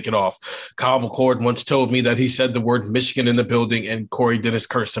told him to take it off. Kyle McCord once told me that he said the word Michigan in the building, and Corey Dennis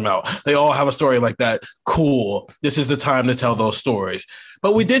cursed him out. They all have a story like that. Cool. This is the time to tell those stories.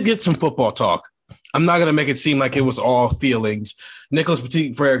 But we did get some football talk. I'm not going to make it seem like it was all feelings. Nicholas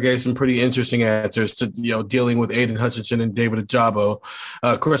Petit-Frere gave some pretty interesting answers to, dealing with Aiden Hutchinson and David Ajabo.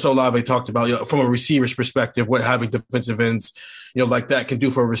 Chris Olave talked about, from a receiver's perspective, what having defensive ends, like that can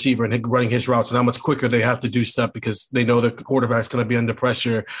do for a receiver and running his routes and how much quicker they have to do stuff because they know the quarterback's going to be under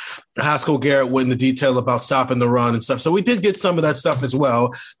pressure. Haskell Garrett went into detail about stopping the run and stuff. So we did get some of that stuff as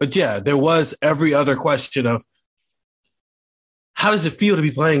well. But yeah, there was every other question of, how does it feel to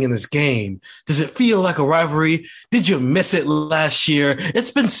be playing in this game? Does it feel like a rivalry? Did you miss it last year? It's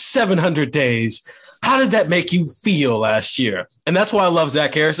been 700 days. How did that make you feel last year? And that's why I love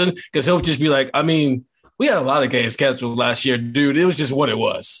Zach Harrison, because he'll just be like, I mean, we had a lot of games canceled last year, dude. It was just what it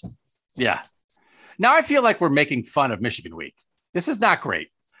was. Yeah. Now I feel like we're making fun of Michigan Week. This is not great.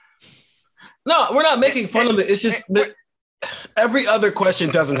 No, we're not making fun of it. It's just every other question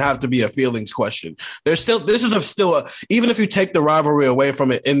doesn't have to be a feelings question. This is still even if you take the rivalry away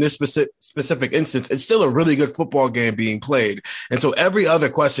from it in this specific instance, it's still a really good football game being played. And so every other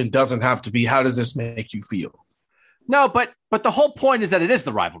question doesn't have to be, how does this make you feel? No, but the whole point is that it is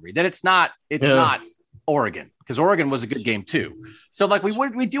the rivalry, that it's not Oregon, because Oregon was a good game too. So like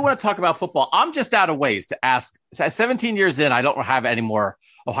we do want to talk about football. I'm just out of ways to ask. 17 years in, I don't have any more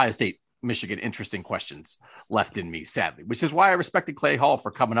Ohio State Michigan interesting questions left in me, sadly, which is why I respected Clay Hall for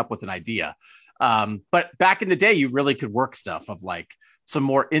coming up with an idea. But back in the day, you really could work stuff of like some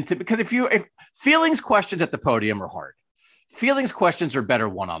more intimate, because if feelings questions at the podium are hard, feelings questions are better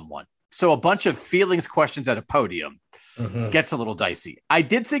one-on-one. So a bunch of feelings questions at a podium gets a little dicey. I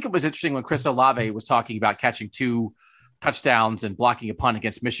did think it was interesting when Chris Olave was talking about catching 2 touchdowns and blocking a punt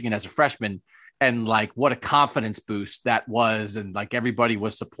against Michigan as a freshman, and like what a confidence boost that was. And like everybody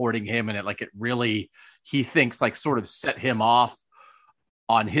was supporting him, and it really, he thinks like sort of set him off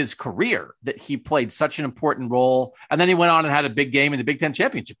on his career, that he played such an important role. And then he went on and had a big game in the Big Ten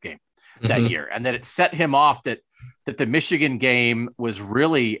championship game that year. And that it set him off that the Michigan game was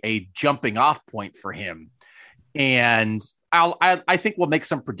really a jumping off point for him. And I think we'll make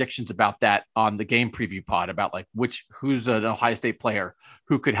some predictions about that on the game preview pod about like who's an Ohio State player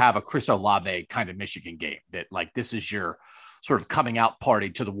who could have a Chris Olave kind of Michigan game, that like this is your sort of coming out party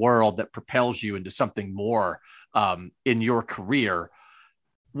to the world that propels you into something more in your career.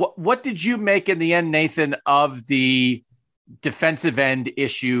 What did you make in the end, Nathan, of the defensive end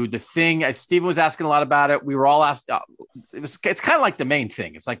issue? The thing Stephen was asking a lot about it. We were all asked. It's kind of like the main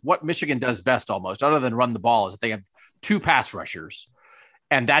thing. It's like what Michigan does best, almost, other than run the ball, is that they have 2 pass rushers,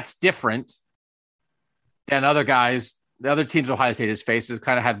 and that's different than other guys. The other teams Ohio State has faced have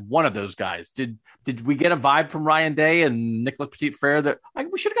kind of had one of those guys. Did we get a vibe from Ryan Day and Nicholas Petit-Frere that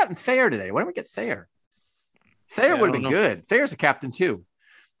we should have gotten Thayer today? Why didn't we get Thayer? Thayer would have been good. Thayer's a captain too.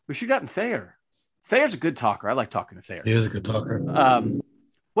 We should have gotten Thayer. Thayer's a good talker. I like talking to Thayer. He is a good talker.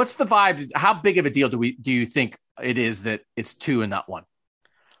 What's the vibe? How big of a deal do you think it is that it's 2 and not 1?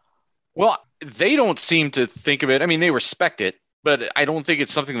 Well, they don't seem to think of it. I mean, they respect it, but I don't think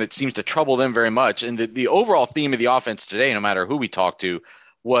it's something that seems to trouble them very much. And the overall theme of the offense today, no matter who we talk to,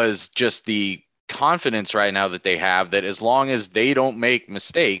 was just the confidence right now that they have, that as long as they don't make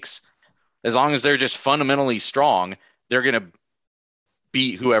mistakes, as long as they're just fundamentally strong, they're going to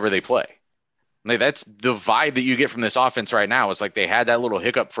beat whoever they play. Like, that's the vibe that you get from this offense right now. It's like they had that little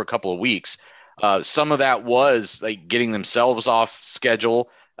hiccup for a couple of weeks. Some of that was like getting themselves off schedule,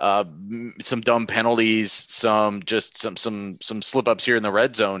 some dumb penalties, some slip ups here in the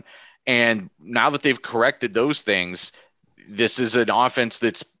red zone. And now that they've corrected those things, this is an offense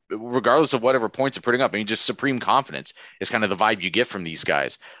that's, regardless of whatever points they're putting up, I mean, just supreme confidence is kind of the vibe you get from these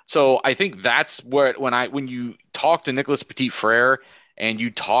guys. So I think that's where, when you talk to Nicholas Petit-Frere and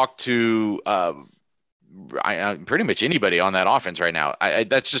you talk to pretty much anybody on that offense right now,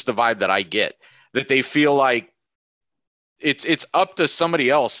 that's just the vibe that I get, that they feel like it's up to somebody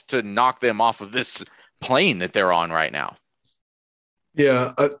else to knock them off of this plane that they're on right now.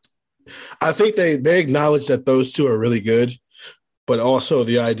 Yeah, I think they acknowledge that those 2 are really good, but also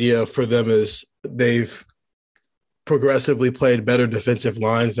the idea for them is they've progressively played better defensive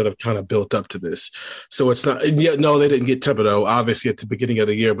lines that have kind of built up to this. So it's not, no, they didn't get Thibodeau, obviously, at the beginning of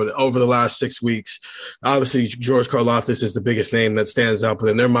the year, but over the last 6 weeks, obviously, George Karlaftis is the biggest name that stands out. But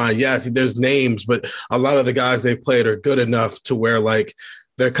in their mind, yeah, I think there's names, but a lot of the guys they've played are good enough to where, like,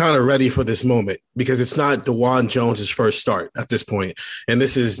 they're kind of ready for this moment because it's not DeJuan Jones's first start at this point. And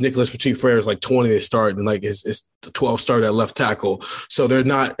this is Nicholas Petit-Frere's like 20th start and like his 12th start at left tackle. So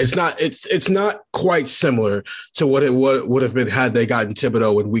it's not quite similar to what it would have been had they gotten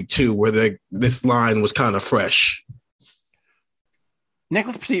Thibodeau in week 2, where this line was kind of fresh.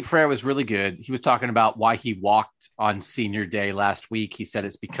 Nicholas Petit-Frere was really good. He was talking about why he walked on senior day last week. He said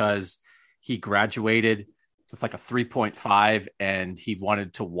it's because he graduated with like a 3.5 and he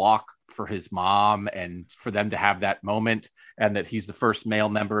wanted to walk for his mom and for them to have that moment, and that he's the first male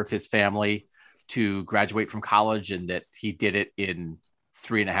member of his family to graduate from college and that he did it in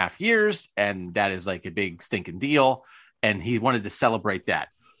 3.5 years. And that is like a big stinking deal. And he wanted to celebrate that.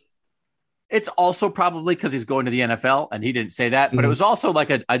 It's also probably because he's going to the NFL and he didn't say that, but it was also like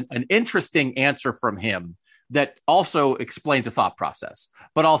an interesting answer from him that also explains a thought process,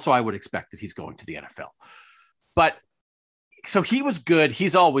 but also I would expect that he's going to the NFL. But so he was good.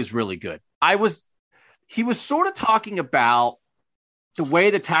 He's always really good. He was sort of talking about the way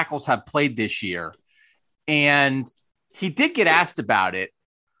the tackles have played this year. And he did get asked about it,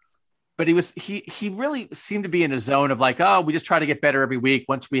 but he really seemed to be in a zone of like, oh, we just try to get better every week.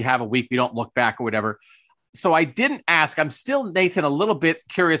 Once we have a week, we don't look back or whatever. So I didn't ask. I'm still, Nathan, a little bit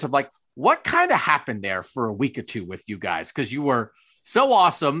curious of like, what kind of happened there for a week or two with you guys? Because you were so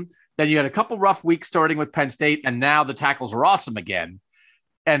awesome. Then you had a couple rough weeks starting with Penn State, and now the tackles are awesome again.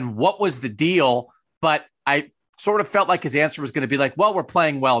 And what was the deal? But I sort of felt like his answer was going to be like, well, we're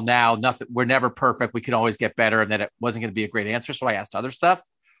playing well now. Nothing, we're never perfect. We can always get better. And that it wasn't going to be a great answer. So I asked other stuff.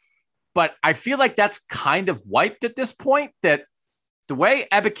 But I feel like that's kind of wiped at this point, that the way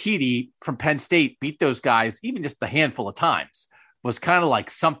Ebiketie from Penn State beat those guys, even just a handful of times, was kind of like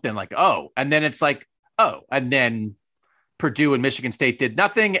something like, oh, and then it's like, oh, and then Purdue and Michigan State did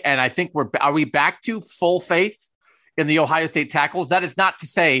nothing. And I think are we back to full faith in the Ohio State tackles? That is not to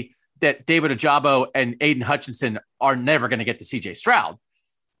say that David Ojabo and Aiden Hutchinson are never going to get to CJ Stroud,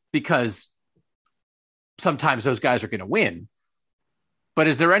 because sometimes those guys are going to win. But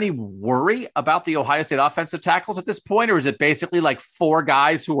is there any worry about the Ohio State offensive tackles at this point? Or is it basically like 4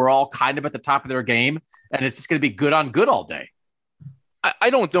 guys who are all kind of at the top of their game and it's just going to be good on good all day?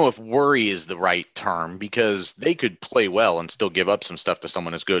 I don't know if worry is the right term, because they could play well and still give up some stuff to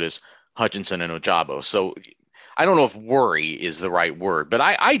someone as good as Hutchinson and Ojabo. So I don't know if worry is the right word, but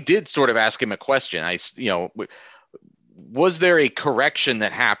I did sort of ask him a question. Was there a correction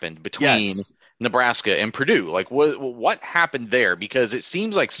that happened between Nebraska and Purdue? Like what happened there? Because it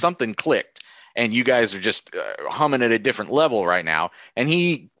seems like something clicked and you guys are just humming at a different level right now. And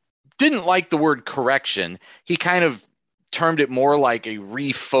he didn't like the word correction. He kind of termed it more like a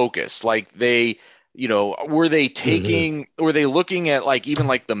refocus. Like they, were they taking, were they looking at like even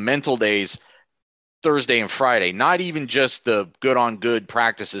like the mental days, Thursday and Friday, not even just the good on good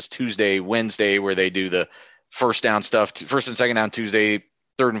practices Tuesday, Wednesday, where they do the first down stuff, first and second down Tuesday,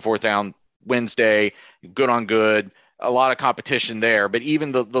 third and fourth down Wednesday, good on good, a lot of competition there. But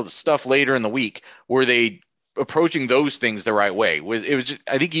even the stuff later in the week, were they approaching those things the right way? It was just,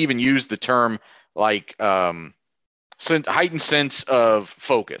 I think he even used the term like, heightened sense of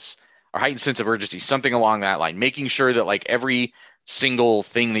focus or heightened sense of urgency, something along that line, making sure that like every single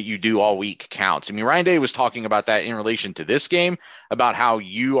thing that you do all week counts. I mean, Ryan Day was talking about that in relation to this game, about how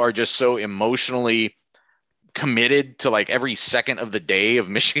you are just so emotionally committed to like every second of the day of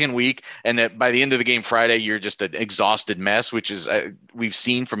Michigan week, and that by the end of the game Friday, you're just an exhausted mess, which is we've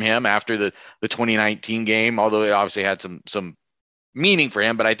seen from him after the 2019 game, although it obviously had some meaning for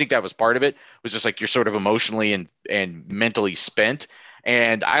him, but I think that was part of it, was just like you're sort of emotionally and mentally spent.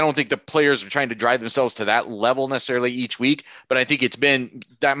 And I don't think the players are trying to drive themselves to that level necessarily each week, but I think it's been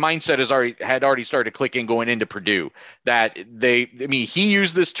that mindset had already started clicking going into Purdue, that he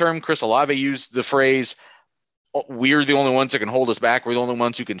used this term, Chris Olave used the phrase, we're the only ones that can hold us back. We're the only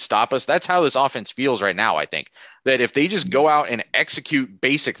ones who can stop us. That's how this offense feels right now. I think that if they just go out and execute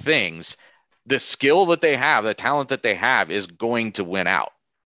basic things, the skill that they have, the talent that they have is going to win out.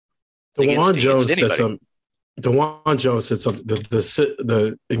 DeJuan Jones said something. DeJuan Jones said something.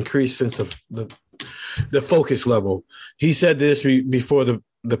 The increased sense of the focus level. He said this before the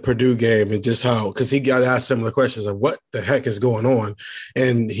the Purdue game and just how, because he got asked similar questions of what the heck is going on.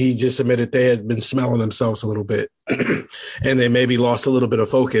 And he just admitted they had been smelling themselves a little bit and they maybe lost a little bit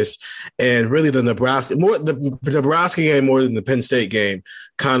of focus. And really the Nebraska game more than the Penn State game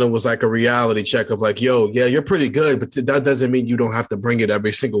kind of was like a reality check of like, yo, yeah, you're pretty good, but that doesn't mean you don't have to bring it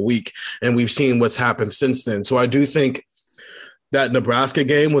every single week. And we've seen what's happened since then. So I do think that Nebraska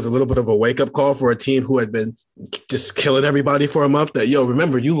game was a little bit of a wake-up call for a team who had been just killing everybody for a month. That, yo,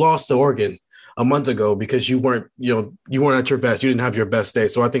 remember, you lost to Oregon a month ago because you weren't at your best. You didn't have your best day.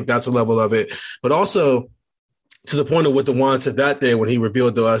 So I think that's a level of it. But also to the point of what DeJuan said that day when he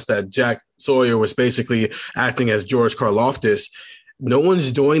revealed to us that Jack Sawyer was basically acting as George Karlaftis. No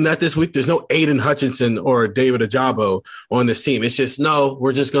one's doing that this week. There's no Aiden Hutchinson or David Ajabo on this team. It's just, no,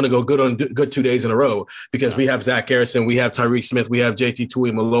 we're just going to go good 2 days in a row because we have Zach Harrison, we have Tyreek Smith, we have JT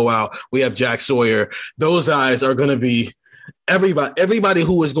Tuimoloau, we have Jack Sawyer. Those guys are going to be everybody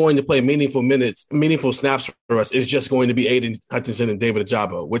who is going to play meaningful snaps for us is just going to be Aiden Hutchinson and David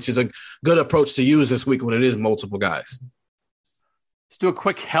Ajabo, which is a good approach to use this week when it is multiple guys. Let's do a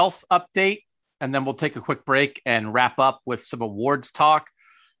quick health update. And then we'll take a quick break and wrap up with some awards talk.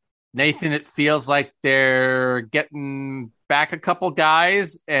 Nathan, it feels like they're getting back a couple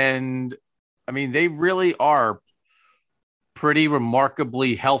guys. And, I mean, they really are pretty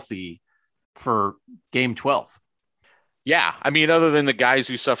remarkably healthy for Game 12. Yeah. I mean, other than the guys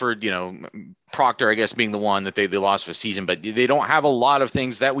who suffered, Proctor, I guess, being the one that they lost for the season, but they don't have a lot of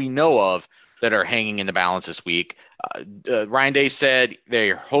things that we know of that are hanging in the balance this week. Ryan Day said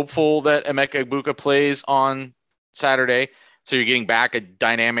they're hopeful that Emeka Egbuka plays on Saturday. So you're getting back a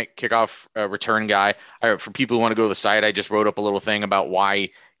dynamic kickoff return guy. For people who want to go to the site, I just wrote up a little thing about why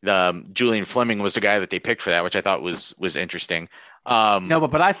Julian Fleming was the guy that they picked for that, which I thought was interesting. No,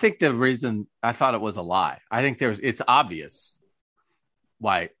 but I think the reason I thought it was a lie, I think it's obvious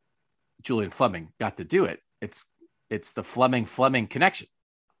why Julian Fleming got to do it. It's the Fleming connection.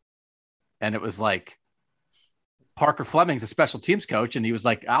 And it was like, Parker Fleming's a special teams coach, and he was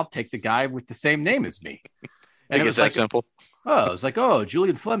like, I'll take the guy with the same name as me. And it was that simple. Oh, it was like, oh,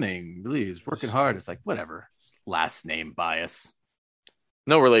 Julian Fleming, really, he's working hard. It's like, whatever. Last name bias.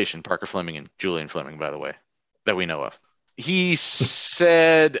 No relation, Parker Fleming and Julian Fleming, by the way, that we know of. He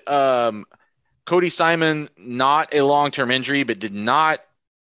said Cody Simon, not a long-term injury, but did not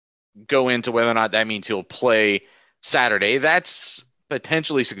go into whether or not that means he'll play Saturday. That's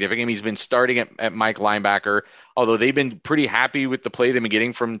potentially significant. He's been starting at Mike linebacker, although they've been pretty happy with the play they've been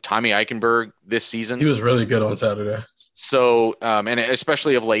getting from Tommy Eichenberg this season. He was really good on Saturday. So, and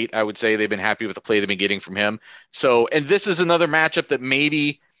especially of late, I would say they've been happy with the play they've been getting from him. So, and this is another matchup that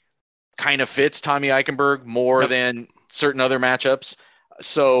maybe kind of fits Tommy Eichenberg more than certain other matchups.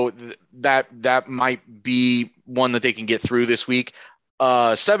 So that might be one that they can get through this week.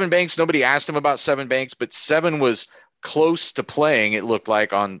 Sevyn Banks, nobody asked him about Sevyn Banks, but Sevyn was close to playing, it looked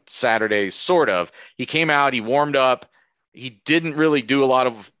like, on Saturday, sort of. He came out, he warmed up. He didn't really do a lot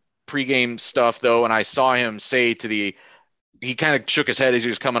of pregame stuff, though, and I saw him say he kind of shook his head as he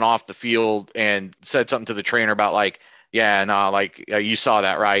was coming off the field and said something to the trainer about, like, yeah, no, like, you saw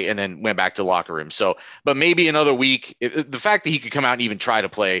that, right? And then went back to the locker room. So, but maybe another week, the fact that he could come out and even try to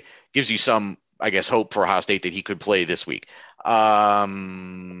play gives you some, I guess, hope for Ohio State that he could play this week. Is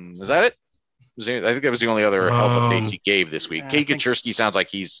that it? I think that was the only other health updates he gave this week. Kate Kaczynski sounds like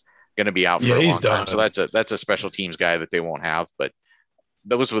he's going to be out for a long time. So that's a special teams guy that they won't have. But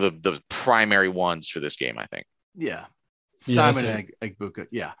those were the primary ones for this game, I think. Yeah. Simon Egbuka.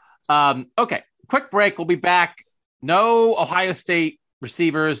 Yeah. Okay. Quick break. We'll be back. No Ohio State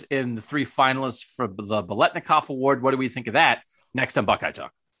receivers in the 3 finalists for the Biletnikoff Award. What do we think of that? Next on Buckeye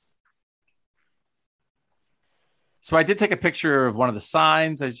Talk. So I did take a picture of one of the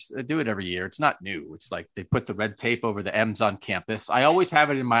signs. I do it every year. It's not new. It's like they put the red tape over the M's on campus. I always have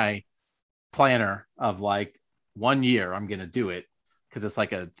it in my planner of like 1 year I'm going to do it because it's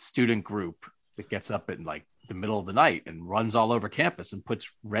like a student group that gets up in like the middle of the night and runs all over campus and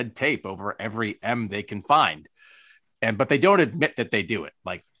puts red tape over every M they can find. But they don't admit that they do it.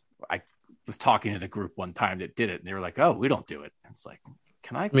 Like I was talking to the group one time that did it and they were like, oh, we don't do it. And it's like,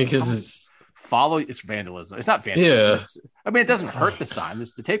 can I? Because it's vandalism. It's not vandalism. Yeah. It doesn't hurt the sign.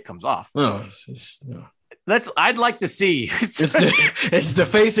 The tape comes off. No. I'd like to see. It's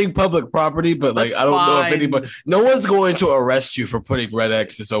defacing public property, but like I don't know if anybody. No one's going to arrest you for putting red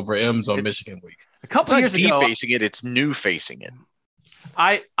X's over M's on Michigan Week. A couple years ago, defacing it. It's new facing it.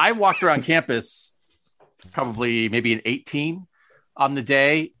 I walked around campus, probably maybe in 18 on the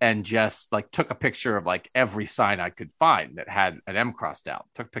day, and just like took a picture of like every sign I could find that had an M crossed out.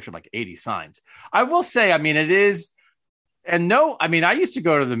 Took a picture of like 80 signs. I will say, it is And no, I mean, I used to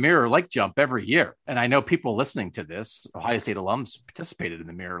go to the Mirror Lake Jump every year. And I know people listening to this, Ohio State alums participated in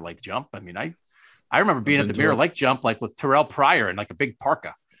the Mirror Lake Jump. I mean, I remember being at the Mirror Lake Jump, like with Terrell Pryor and like a big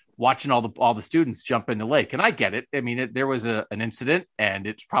parka, watching all the students jump in the lake. And I get it. I mean, there was an incident and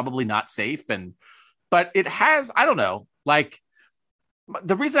it's probably not safe. But it has, I don't know, like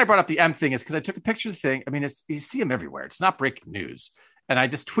the reason I brought up the M thing is because I took a picture of the thing. I mean, you see them everywhere. It's not breaking news. And I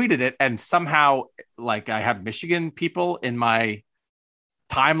just tweeted it, and somehow, like, I have Michigan people in my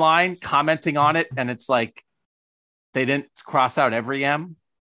timeline commenting on it, and it's like they didn't cross out every M,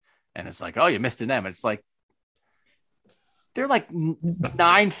 and it's like, oh, you missed an M. And it's like there are like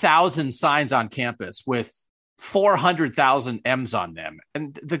 9,000 signs on campus with 400,000 M's on them,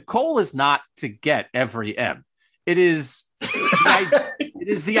 and the goal is not to get every M. It is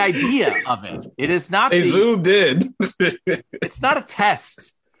the idea of it. It is not. They zoomed in. It's not a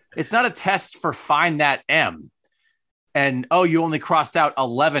test. It's not a test for find that M. And, oh, you only crossed out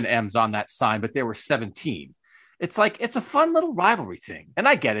 11 M's on that sign, but there were 17. It's like, it's a fun little rivalry thing. And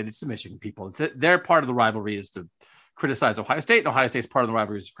I get it. It's the Michigan people. Their part of the rivalry is to criticize Ohio State, and Ohio State's part of the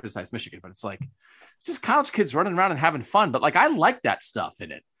rivalry is to criticize Michigan. But it's like, it's just college kids running around and having fun. But like, I like that stuff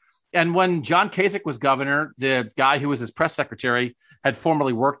in it. And when John Kasich was governor, the guy who was his press secretary had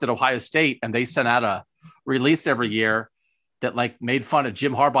formerly worked at Ohio State, and they sent out a release every year that like made fun of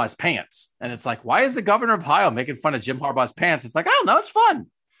Jim Harbaugh's pants. And it's like, why is the governor of Ohio making fun of Jim Harbaugh's pants? It's like, I don't know, it's fun.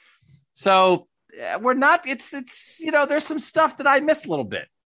 So we're not, it's, you know, there's some stuff that I miss a little bit.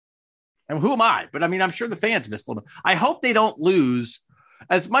 And who am I? But I mean, I'm sure the fans miss a little bit. I hope they don't lose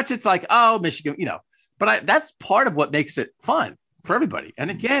as much. It's like, oh, Michigan, you know, but that's part of what makes it fun for everybody.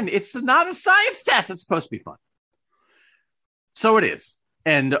 And again, it's not a science test. It's supposed to be fun. So it is.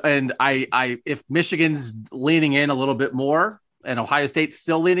 And I if Michigan's leaning in a little bit more and Ohio State's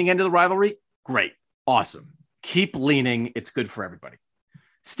still leaning into the rivalry, great. Awesome. Keep leaning. It's good for everybody.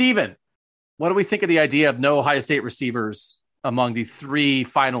 Steven, what do we think of the idea of no Ohio State receivers among the 3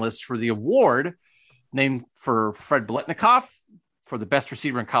 finalists for the award named for Fred Biletnikoff for the best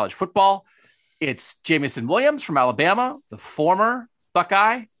receiver in college football? It's Jamison Williams from Alabama, the former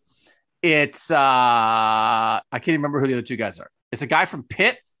Buckeye. It's I can't even remember who the other 2 guys are. It's a guy from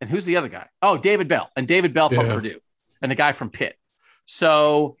Pitt, and who's the other guy? Oh, David Bell, and David Bell from Purdue, and the guy from Pitt.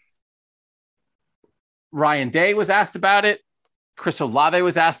 So Ryan Day was asked about it. Chris Olave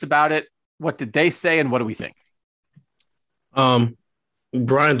was asked about it. What did they say, and what do we think?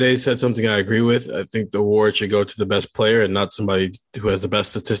 Brian Day said something I agree with. I think the award should go to the best player and not somebody who has the best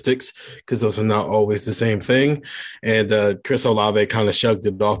statistics, because those are not always the same thing. And Chris Olave kind of shrugged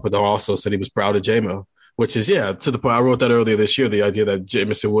it off, but also said he was proud of JMO, which is, yeah, to the point. I wrote that earlier this year, the idea that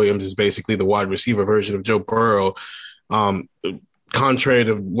Jamison Williams is basically the wide receiver version of Joe Burrow. Contrary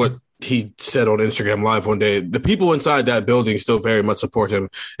to what he said on Instagram Live one day, the people inside that building still very much support him,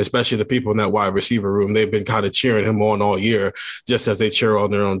 especially the people in that wide receiver room. They've been kind of cheering him on all year, just as they cheer on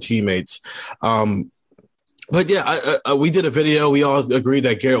their own teammates. But yeah, we did a video. We all agreed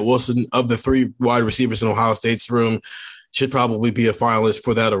that Garrett Wilson, of the 3 wide receivers in Ohio State's room, should probably be a finalist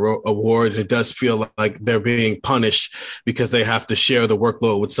for that award. It does feel like they're being punished because they have to share the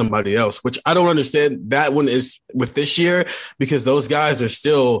workload with somebody else, which I don't understand. That one is with this year, because those guys are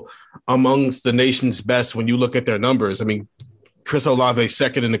still amongst the nation's best when you look at their numbers. I mean, Chris Olave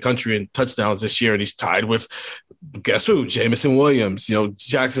second in the country in touchdowns this year, and he's tied with, guess who? Jamison Williams. You know,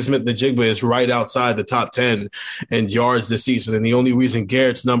 Jackson Smith-Njigba is right outside the top 10 in yards this season, and the only reason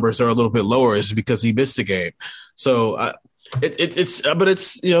Garrett's numbers are a little bit lower is because he missed a game. So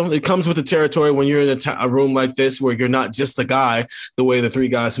it's you know, it comes with the territory when you're in a room like this where you're not just the guy. The way the 3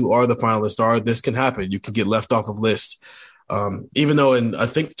 guys who are the finalists are, this can happen. You can get left off of lists. Even though in, I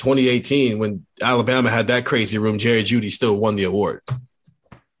think, 2018, when Alabama had that crazy room, Jerry Jeudy still won the award.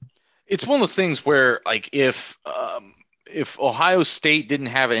 It's one of those things where, like, if Ohio State didn't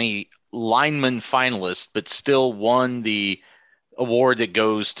have any lineman finalists but still won the award that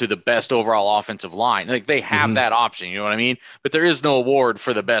goes to the best overall offensive line, like, they have that option, you know what I mean? But there is no award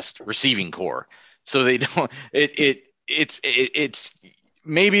for the best receiving core, so they don't. It's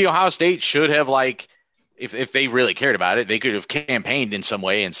maybe Ohio State should have, like, if they really cared about it, they could have campaigned in some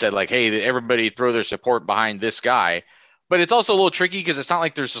way and said, like, hey, everybody throw their support behind this guy. But it's also a little tricky because it's not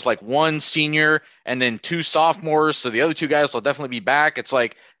like there's just like 1 senior and then 2 sophomores. So the other 2 guys will definitely be back. It's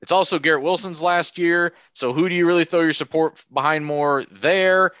like, it's also Garrett Wilson's last year. So who do you really throw your support behind more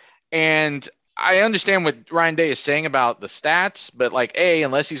there? And I understand what Ryan Day is saying about the stats, but like,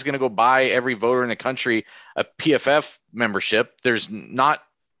 unless he's going to go buy every voter in the country a PFF membership, there's not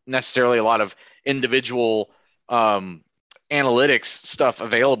necessarily a lot of individual analytics stuff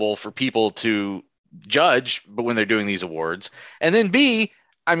available for people to judge, but when they're doing these awards. And then B,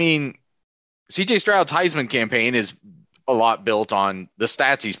 I mean, CJ Stroud's Heisman campaign is a lot built on the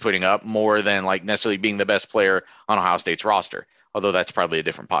stats he's putting up more than like necessarily being the best player on Ohio State's roster. Although that's probably a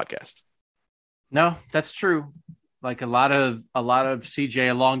different podcast. No, that's true. Like a lot of CJ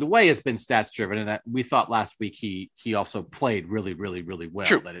along the way has been stats driven, and that we thought last week he also played really, really, really well.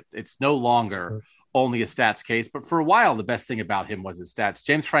 True. That it's no longer only a stats case, but for a while the best thing about him was his stats.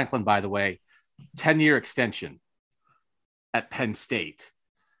 James Franklin, by the way, 10-year extension at Penn State.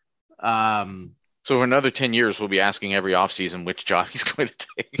 So for another 10 years, we'll be asking every offseason which job he's going to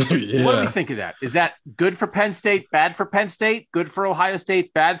take. Yeah. What do we think of that? Is that good for Penn State, bad for Penn State, good for Ohio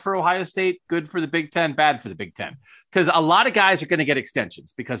State, bad for Ohio State, good for the Big Ten, bad for the Big Ten? Because a lot of guys are going to get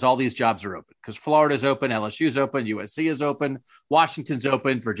extensions because all these jobs are open. Because Florida's open, LSU's open, USC is open, Washington's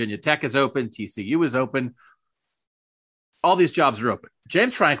open, Virginia Tech is open, TCU is open. All these jobs are open.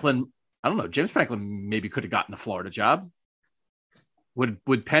 James Franklin, I don't know. James Franklin maybe could have gotten the Florida job.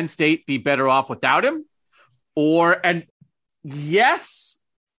 Would Penn State be better off without him? And yes,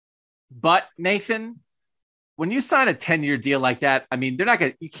 but Nathan, when you sign a 10-year deal like that, I mean,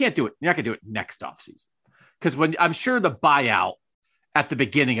 you can't do it. You're not going to do it next offseason. Because I'm sure the buyout at the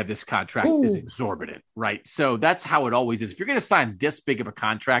beginning of this contract is exorbitant, right? So that's how it always is. If you're going to sign this big of a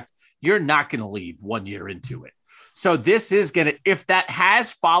contract, you're not going to leave 1 year into it. So this is going to, if that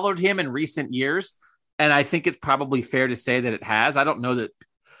has followed him in recent years, and I think it's probably fair to say that it has. I don't know that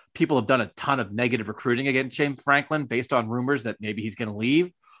people have done a ton of negative recruiting against James Franklin based on rumors that maybe he's going to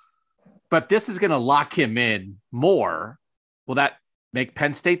leave. But this is going to lock him in more. Will that make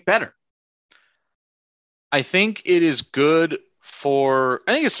Penn State better? I think it is good I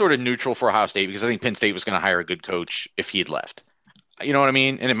think it's sort of neutral for Ohio State because I think Penn State was going to hire a good coach if he had left. You know what I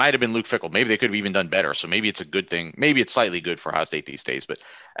mean? And it might have been Luke Fickell. Maybe they could have even done better. So maybe it's a good thing. Maybe it's slightly good for Ohio State these days, but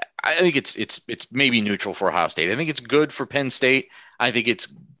I think it's maybe neutral for Ohio State. I think it's good for Penn State. I think it's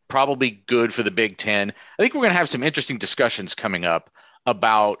probably good for the Big Ten. I think we're going to have some interesting discussions coming up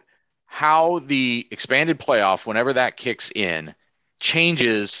about how the expanded playoff, whenever that kicks in,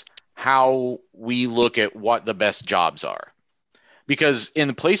 changes how we look at what the best jobs are. Because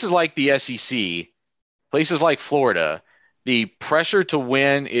in places like the SEC, places like Florida, the pressure to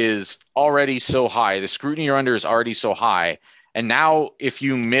win is already so high. The scrutiny you're under is already so high. And now if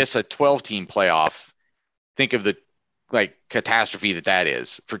you miss a 12-team playoff, think of the catastrophe that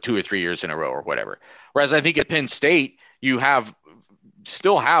is for 2 or 3 years in a row or whatever. Whereas I think at Penn State, you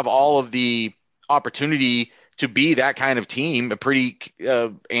still have all of the opportunity to be that kind of team, a pretty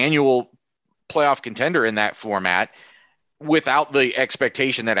annual playoff contender in that format without the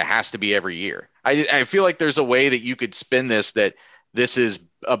expectation that it has to be every year. I feel like there's a way that you could spin this, that this is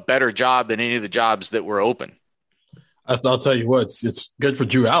a better job than any of the jobs that were open. I'll tell you what, it's good for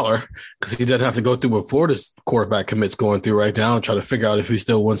Drew Aller because he doesn't have to go through what Florida's quarterback commit's going through right now and try to figure out if he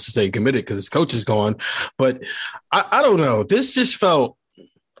still wants to stay committed because his coach is gone. But I don't know. This just felt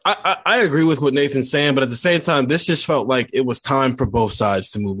 – I agree with what Nathan's saying, but at the same time, this just felt like it was time for both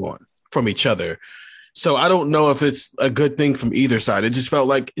sides to move on from each other. So I don't know if it's a good thing from either side. It just felt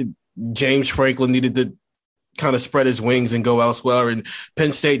like James Franklin needed to kind of spread his wings and go elsewhere, and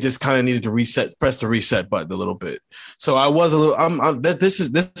Penn State just kind of needed to press the reset button a little bit. So I was a little. This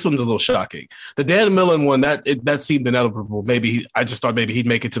one's a little shocking. The Dan Millen one that seemed inevitable. I just thought maybe he'd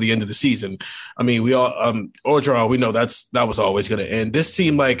make it to the end of the season. I mean, we all Orgeron, we know that was always going to end. This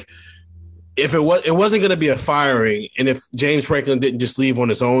seemed like if it wasn't going to be a firing, and if James Franklin didn't just leave on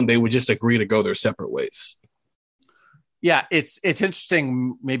his own, they would just agree to go their separate ways. Yeah, it's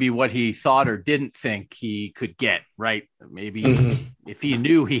interesting maybe what he thought or didn't think he could get, right? Maybe if he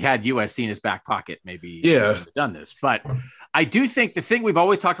knew he had USC in his back pocket, maybe he would have done this. But I do think the thing we've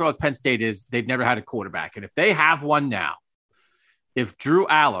always talked about with Penn State is they've never had a quarterback. And if they have one now, if Drew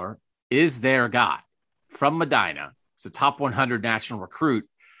Aller is their guy from Medina, it's a top 100 national recruit,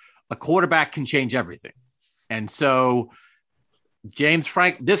 a quarterback can change everything. And so James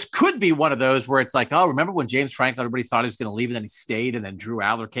Franklin, this could be one of those where it's like, oh, remember when James Franklin, everybody thought he was going to leave and then he stayed, and then Drew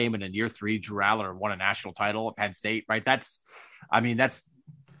Aller came, and in year 3, Drew Aller won a national title at Penn State, right? That's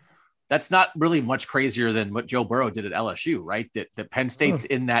not really much crazier than what Joe Burrow did at LSU, right? That Penn State's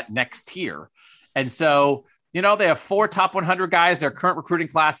in that next tier. And so, they have 4 top 100 guys. Their current recruiting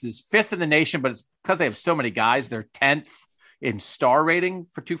class is 5th in the nation, but it's because they have so many guys. They're 10th in star rating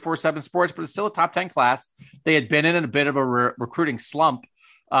for 247 Sports, but it's still a top 10 class. They had been in a bit of a recruiting slump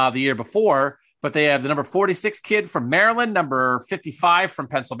the year before, but they have the number 46 kid from Maryland, number 55 from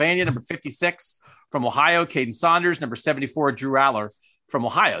Pennsylvania, number 56 from Ohio, Caden Saunders, number 74, Drew Aller from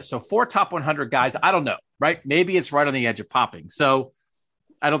Ohio. So 4 top 100 guys. I don't know, right? Maybe it's right on the edge of popping. So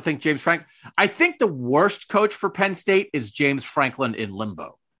I don't think James Franklin. I think the worst coach for Penn State is James Franklin in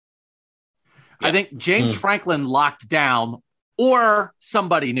limbo. Yeah. I think James Franklin locked down or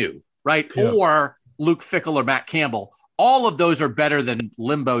somebody new, right? Yeah. Or Luke Fickell or Matt Campbell. All of those are better than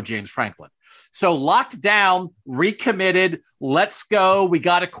limbo James Franklin. So locked down, recommitted, let's go. We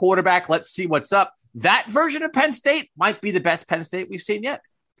got a quarterback. Let's see what's up. That version of Penn State might be the best Penn State we've seen yet.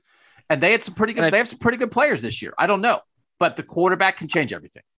 And they had some pretty good. They have some pretty good players this year. I don't know, but the quarterback can change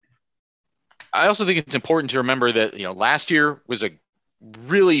everything. I also think it's important to remember that last year was a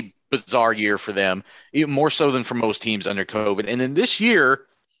really bizarre year for them, even more so than for most teams under COVID. And then this year,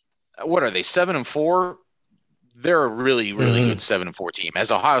 what are they? 7-4. They're a really, really good 7-4 team.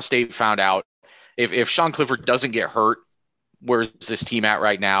 As Ohio State found out, if Sean Clifford doesn't get hurt, where's this team at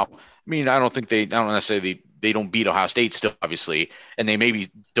right now? I mean, I don't necessarily. They don't beat Ohio State still, obviously, and they maybe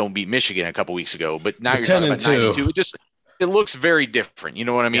don't beat Michigan a couple weeks ago. But now you're talking about 9-2. It looks very different. You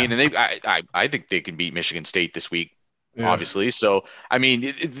know what I mean? Yeah. And I think they can beat Michigan State this week, obviously. So I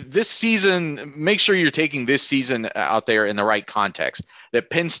mean, this season, make sure you're taking this season out there in the right context. That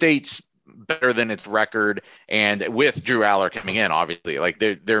Penn State's better than its record, and with Drew Aller coming in, obviously, like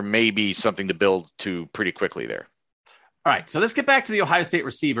there may be something to build to pretty quickly there. All right, so let's get back to the Ohio State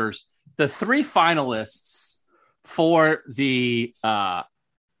receivers. The three finalists for the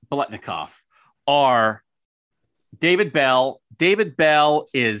Biletnikoff are David Bell. David Bell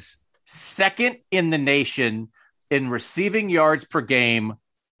is second in the nation in receiving yards per game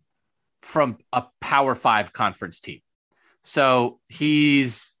from a Power 5 conference team. So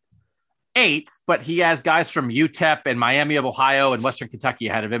he's 8th, but he has guys from UTEP and Miami of Ohio and Western Kentucky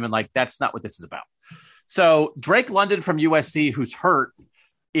ahead of him. And that's not what this is about. So Drake London from USC, who's hurt,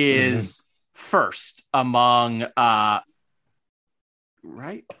 is first among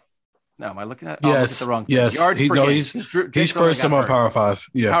right? No, am I looking at? Yes, I'm looking at the wrong thing. Yes. Yards per game. He's first among Power 5.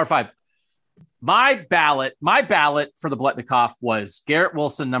 Yeah, Power 5. My ballot for the Biletnikoff was Garrett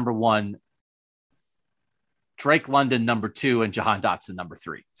Wilson number 1, Drake London number 2, and Jahan Dotson number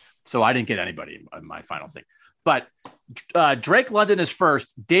 3. So I didn't get anybody in my final thing. But Drake London is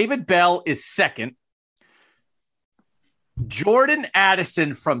first. David Bell is second. Jordan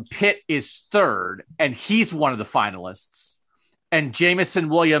Addison from Pitt is third, and he's one of the finalists. And Jamison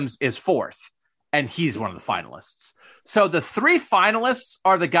Williams is fourth, and he's one of the finalists. So the three finalists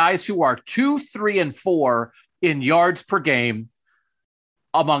are the guys who are 2, 3, and 4 in yards per game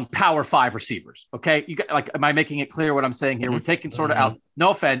among Power 5 receivers. Okay, am I making it clear what I'm saying here? We're taking sort of out. No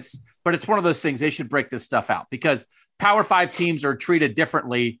offense, but it's one of those things. They should break this stuff out because Power 5 teams are treated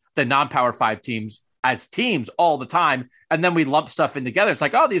differently than non-Power 5 teams as teams all the time. And then we lump stuff in together. It's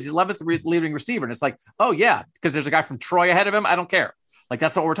like, oh, he's 11th leading receiver. And it's like, oh yeah, because there's a guy from Troy ahead of him. I don't care. Like,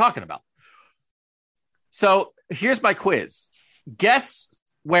 that's what we're talking about. So here's my quiz. Guess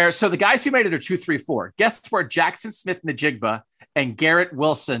where, so the guys who made it are 2, 3, 4. Guess where Jackson Smith-Njigba and Garrett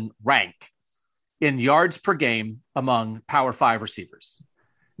Wilson rank in yards per game among Power 5 receivers.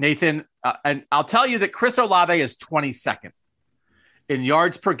 Nathan, and I'll tell you that Chris Olave is 22nd in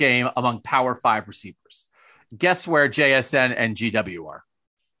yards per game among Power 5 receivers. Guess where JSN and GW are?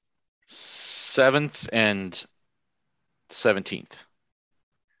 7th and 17th.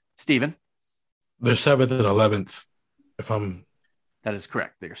 Steven? They're 7th and 11th. That is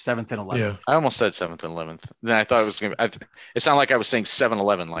correct. They're 7th and 11th. Yeah. I almost said 7th and 11th. Then I thought it was going to be, it sounded like I was saying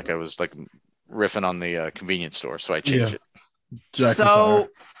 7-11, like I was like riffing on the convenience store. So I changed it.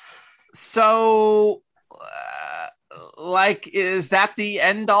 So, like, is that the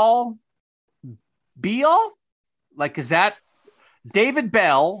end all be all? Like, is that David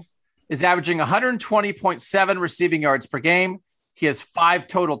Bell is averaging 120.7 receiving yards per game. He has 5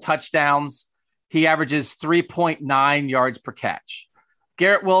 total touchdowns. He averages 3.9 yards per catch.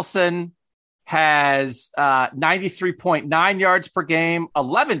 Garrett Wilson has 93.9 yards per game,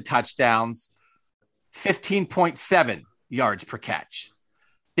 11 touchdowns, 15.7 yards per catch.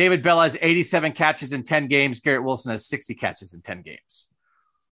 David Bell has 87 catches in 10 games. Garrett Wilson has 60 catches in 10 games.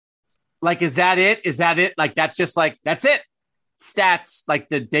 Like, is that it? Is that it? Like, that's just like, that's it. Stats, like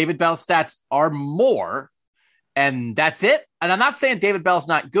the David Bell stats are more, and that's it. And I'm not saying David Bell's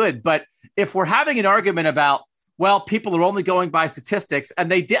not good, but if we're having an argument about, well, people are only going by statistics, and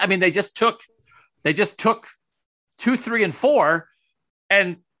they did, I mean, they just took 2, 3, and 4,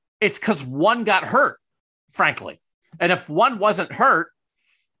 and it's because one got hurt, frankly. And if one wasn't hurt,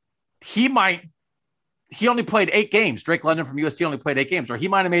 he only played 8 games. Drake London from USC only played 8 games, or he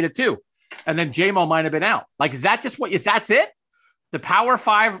might have made it 2. And then J-Mo might have been out. Like, is that just that's it? The Power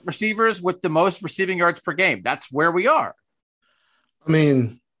 5 receivers with the most receiving yards per game. That's where we are. I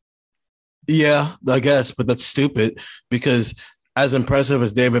mean, yeah, I guess, but that's stupid because as impressive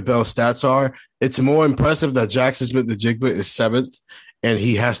as David Bell's stats are, it's more impressive that Jackson Smith-Njigba is 7th, and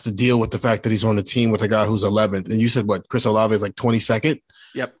he has to deal with the fact that he's on the team with a guy who's 11th. And you said, what, Chris Olave is like 22nd?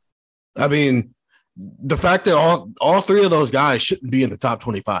 Yep. I mean, the fact that all three of those guys shouldn't be in the top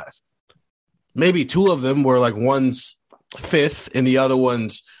 25. Maybe two of them were like one's 5th and the other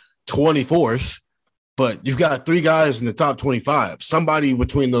one's 24th, but you've got three guys in the top 25. Somebody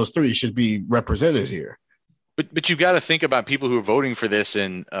between those three should be represented here. But you've got to think about people who are voting for this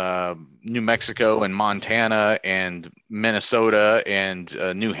in New Mexico and Montana and Minnesota and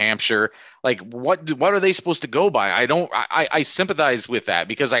New Hampshire. Like, what are they supposed to go by? I sympathize with that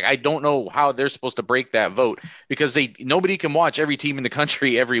because I don't know how they're supposed to break that vote because nobody can watch every team in the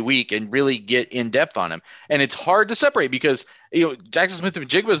country every week and really get in depth on them. And it's hard to separate because, Jackson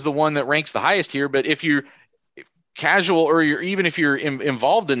Smith-Njigba is the one that ranks the highest here. But if you're casual or even if you're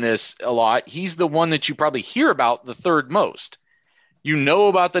involved in this a lot, he's the one that you probably hear about the third most. You know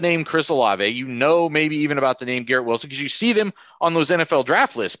about the name Chris Olave, maybe even about the name Garrett Wilson because you see them on those NFL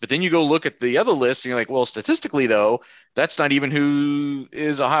draft lists, but then you go look at the other list and you're like, well, statistically though, that's not even who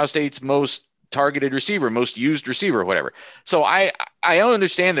is Ohio State's most targeted receiver, most used receiver, whatever. So I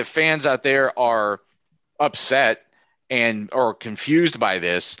understand that fans out there are upset or confused by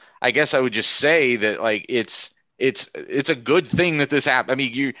this. I guess I would just say that like it's a good thing that this happened. I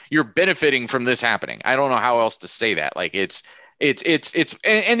mean, you're benefiting from this happening. I don't know how else to say that. Like it's and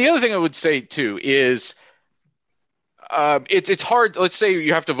the other thing I would say too is it's hard. Let's say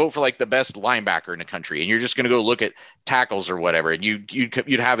you have to vote for like the best linebacker in the country and you're just going to go look at tackles or whatever. And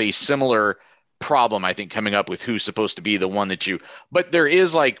you'd have a similar problem, I think, coming up with who's supposed to be the one but there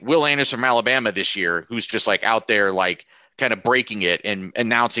is like Will Anderson from Alabama this year, who's just like out there, like, kind of breaking it and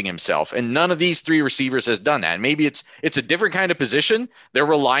announcing himself. And none of these three receivers has done that. And maybe it's a different kind of position. They're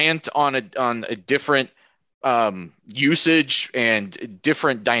reliant on a different usage and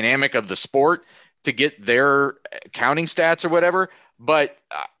different dynamic of the sport to get their counting stats or whatever. But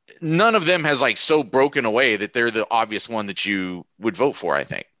none of them has like so broken away that they're the obvious one that you would vote for, I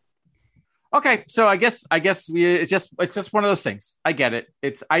think. Okay. So I guess it's just one of those things. I get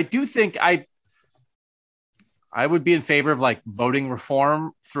it. I do think I would be in favor of like voting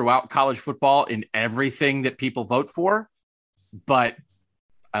reform throughout college football in everything that people vote for. But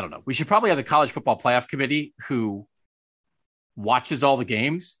I don't know. We should probably have the college football playoff committee who watches all the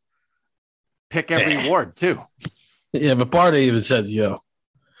games pick every award too. Yeah, but Barney even said,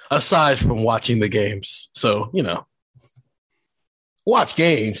 aside from watching the games. So, watch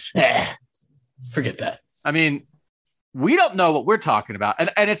games. Forget that. I mean, we don't know what we're talking about.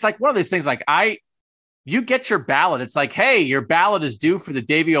 And it's like one of those things like you get your ballot. It's like, hey, your ballot is due for the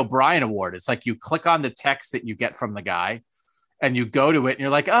Davey O'Brien Award. It's like you click on the text that you get from the guy and you go to it and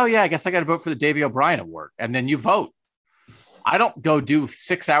you're like, oh, yeah, I guess I got to vote for the Davey O'Brien Award. And then you vote. I don't go do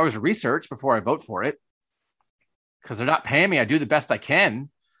 6 hours of research before I vote for it because they're not paying me. I do the best I can,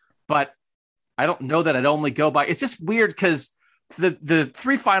 but I don't know that I'd only go by. It's just weird because the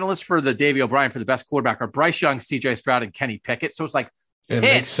three finalists for the Davey O'Brien for the best quarterback are Bryce Young, CJ Stroud, and Kenny Pickett. So it's like, it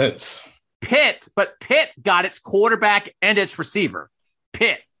makes sense. Pitt got its quarterback and its receiver.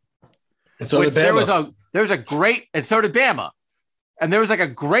 Pitt. And so did Bama. There was a great, and so did Bama. And there was like a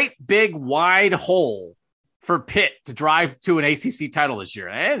great big wide hole for Pitt to drive to an ACC title this year.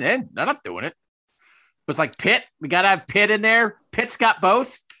 And they're not doing it. It's like Pitt, we got to have Pitt in there. Pitt's got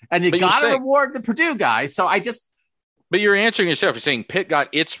both. And you got to reward the Purdue guy. So But you're answering yourself. You're saying Pitt got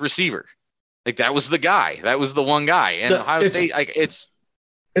its receiver. Like that was the guy. That was the one guy. And Ohio State,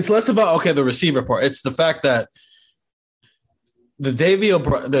 it's less about, the receiver part. It's the fact that the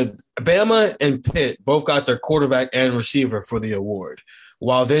Bama and Pitt both got their quarterback and receiver for the award,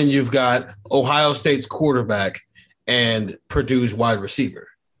 while then you've got Ohio State's quarterback and Purdue's wide receiver.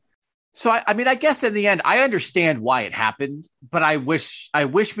 So, I guess in the end, I understand why it happened, but I wish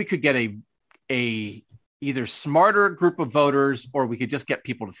we could get a either smarter group of voters, or we could just get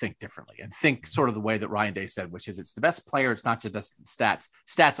people to think differently and think sort of the way that Ryan Day said, which is it's the best player. It's not just stats.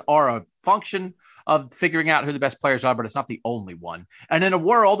 Stats are a function of figuring out who the best players are, but it's not the only one. And in a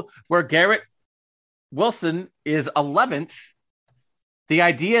world where Garrett Wilson is 11th, the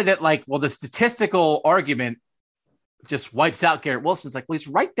idea that the statistical argument just wipes out Garrett Wilson is like, well, he's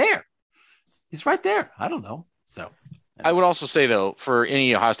right there. He's right there. I don't know. So I would also say though, for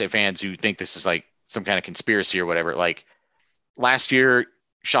any Ohio State fans who think this is like some kind of conspiracy or whatever, like last year,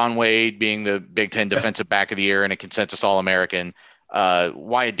 Shaun Wade being the Big Ten defensive back of the year and a consensus All-American,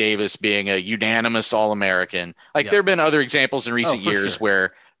 Wyatt Davis being a unanimous All-American. There have been other examples in recent years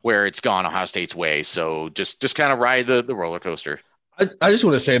where it's gone Ohio State's way. So just kind of ride the roller coaster. I just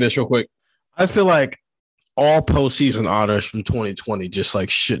want to say this real quick. I feel like all postseason honors from 2020 just like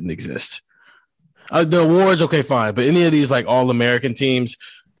shouldn't exist. The awards, okay, fine, but any of these like all American teams,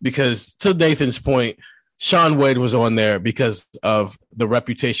 because to Nathan's point, Shaun Wade was on there because of the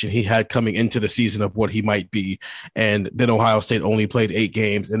reputation he had coming into the season of what he might be. And then Ohio State only played 8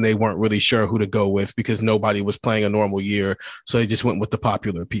 games and they weren't really sure who to go with because nobody was playing a normal year. So they just went with the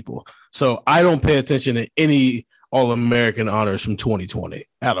popular people. So I don't pay attention to any All-American honors from 2020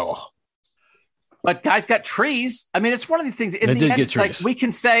 at all. But guys got trees. I mean, it's one of the things. In the end, it's like we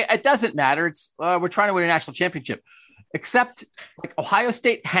can say it doesn't matter. It's we're trying to win a national championship. Except like Ohio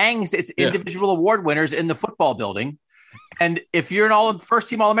State hangs its individual award winners in the football building. And if you're an first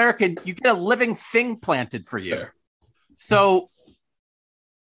team All-American, you get a living thing planted for you. Fair. So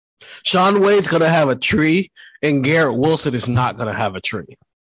Shaun Wade's going to have a tree and Garrett Wilson is not going to have a tree.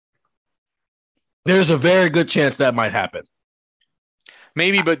 There's a very good chance that might happen.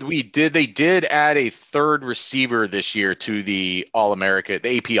 Maybe, but they did add a third receiver this year to the AP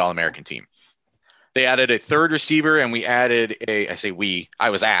All-American team. They added a third receiver, and we added I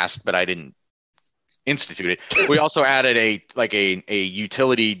was asked, but I didn't institute it. We also added a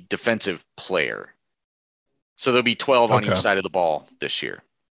utility defensive player. So there'll be 12 on each side of the ball this year.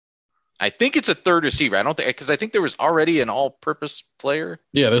 I think it's a third receiver. I don't think, because I think there was already an all-purpose player.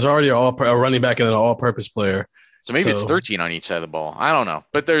 Yeah, there's already a running back and an all-purpose player. So maybe it's 13 on each side of the ball. I don't know.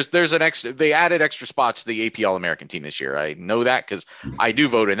 But there's an extra. They added extra spots to the AP All-American team this year. I know that because I do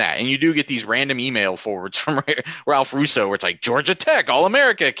vote in that. And you do get these random email forwards from Ralph Russo where it's like Georgia Tech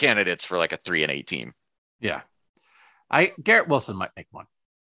All-America candidates for like a 3-8 team. Yeah. Garrett Wilson might make one.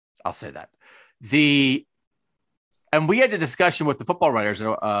 I'll say that. And we had a discussion with the football writers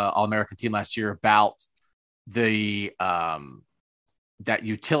All-American team last year about the that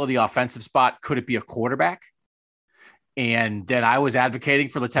utility offensive spot. Could it be a quarterback? And then I was advocating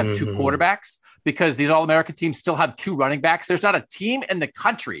for let's have 2 quarterbacks because these All-American teams still have 2 running backs. There's not a team in the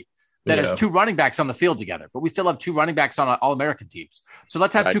country that has 2 running backs on the field together, but we still have 2 running backs on All-American teams. So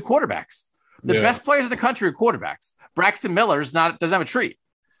let's have 2 quarterbacks. The best players in the country are quarterbacks. Braxton Miller's doesn't have a tree,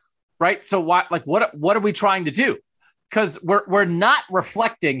 right? So what are we trying to do? Because we're not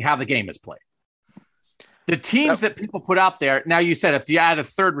reflecting how the game is played. The teams that people put out there. Now you said if you add a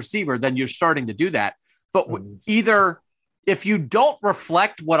third receiver, then you're starting to do that. But either if you don't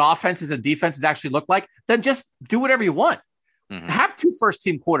reflect what offenses and defenses actually look like, then just do whatever you want. Mm-hmm. Have 2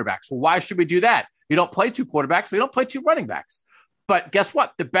 first-team quarterbacks. Well, why should we do that? You don't play 2 quarterbacks. We don't play 2 running backs. But guess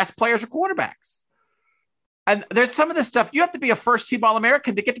what? The best players are quarterbacks. And there's some of this stuff. You have to be a first-team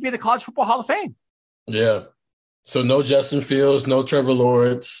All-American to get to be in the College Football Hall of Fame. Yeah. So no Justin Fields, no Trevor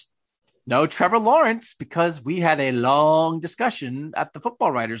Lawrence. No Trevor Lawrence because we had a long discussion at the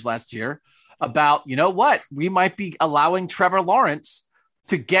Football Writers last year about, you know what, we might be allowing Trevor Lawrence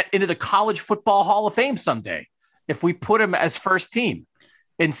to get into the College Football Hall of Fame someday if we put him as first team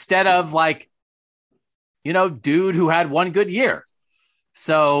instead of dude who had 1 good year.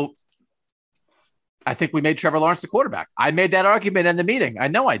 So I think we made Trevor Lawrence the quarterback. I made that argument in the meeting. I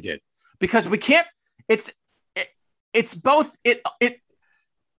know I did because we can't, it's both,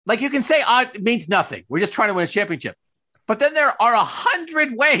 like you can say it means nothing. We're just trying to win a championship. But then there are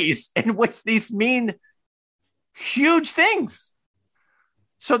 100 ways in which these mean huge things.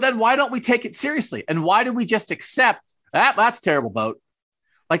 So then why don't we take it seriously? And why do we just accept that's a terrible vote?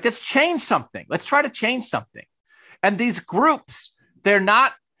 Like, let's change something. Let's try to change something. And these groups, they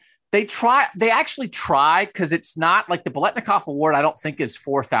actually try because it's not like the Biletnikoff Award, I don't think is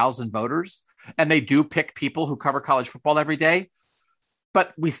 4,000 voters. And they do pick people who cover college football every day.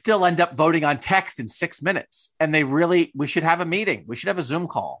 But we still end up voting on text in 6 minutes. And we should have a meeting. We should have a Zoom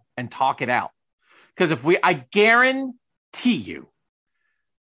call and talk it out. Because I guarantee you,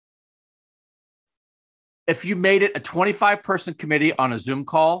 if you made it a 25-person committee on a Zoom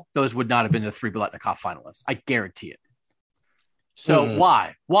call, those would not have been the 3 Biletnikoff finalists. I guarantee it. So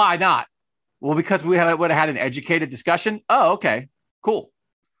why? Why not? Well, because we would have had an educated discussion. Oh, okay, cool.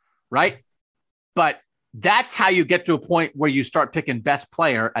 Right? But that's how you get to a point where you start picking best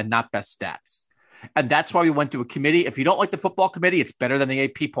player and not best stats. And that's why we went to a committee. If you don't like the football committee, it's better than the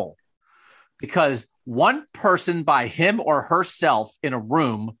AP poll because one person by him or herself in a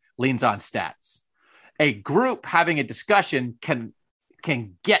room leans on stats. A group having a discussion can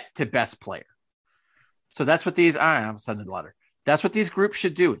get to best player. So that's what I'm sending a letter. That's what these groups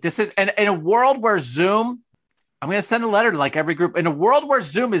should do. This is, and in a world where Zoom, I'm going to send a letter to like every group. In a world where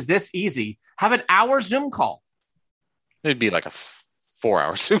Zoom is this easy, have an hour Zoom call. It'd be like a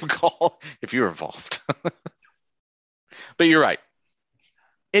 4-hour Zoom call if you were involved. But you're right.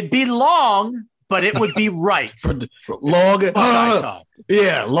 It'd be long, but it would be right. Long, Buckeye Talk.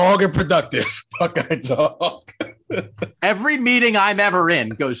 yeah, long and productive. Buckeye Talk. Every meeting I'm ever in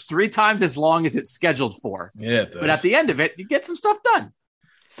goes 3 times as long as it's scheduled for. Yeah, but at the end of it, you get some stuff done.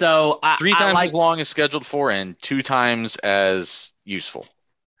 So 3 times as long as scheduled for, and 2 times as useful.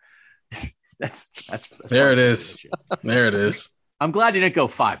 That's there. It is. There it is. I'm glad you didn't go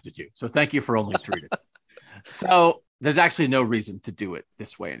 5-2. So thank you for only 3-2. So there's actually no reason to do it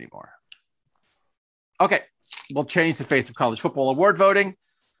this way anymore. Okay, we'll change the face of college football award voting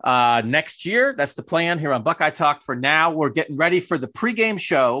next year. That's the plan here on Buckeye Talk. For now, we're getting ready for the pregame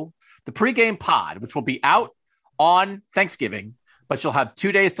show, the pregame pod, which will be out on Thanksgiving, but you'll have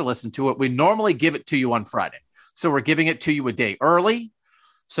 2 days to listen to it. We normally give it to you on Friday. So we're giving it to you a day early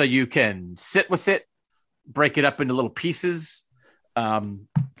so you can sit with it, break it up into little pieces,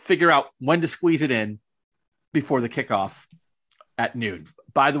 figure out when to squeeze it in before the kickoff at noon.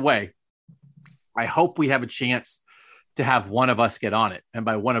 By the way, I hope we have a chance to have one of us get on it. And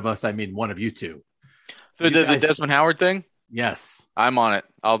by one of us, I mean one of you two. The Desmond Howard thing? Yes. I'm on it.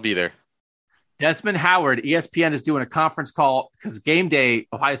 I'll be there. Desmond Howard, ESPN is doing a conference call because game day,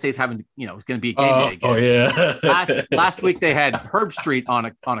 Ohio State's having, it's going to be a game day again. Oh, yeah. last week they had Herb Street on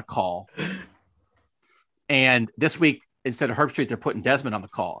a call. And this week, instead of Herb Street, they're putting Desmond on the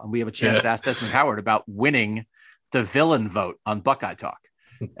call. And we have a chance to ask Desmond Howard about winning the villain vote on Buckeye Talk.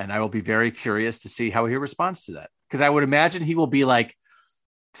 And I will be very curious to see how he responds to that. Because I would imagine he will be like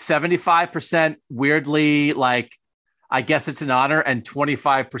 75% weirdly like, I guess it's an honor, and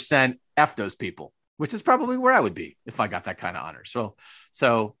 25% F those people, which is probably where I would be if I got that kind of honor.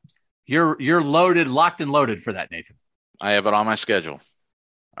 So you're loaded, locked and loaded for that, Nathan. I have it on my schedule.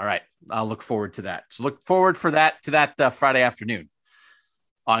 All right. I'll look forward to that. So look forward to that Friday afternoon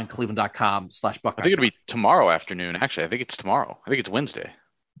on cleveland.com/Buckeye. I think it'll be tomorrow afternoon. Actually, I think it's tomorrow. I think it's Wednesday.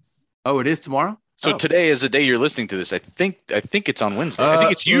 Oh, it is tomorrow? So today is the day you're listening to this. I think it's on Wednesday. I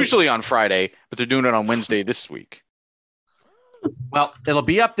think it's usually on Friday, but they're doing it on Wednesday this week. Well, it'll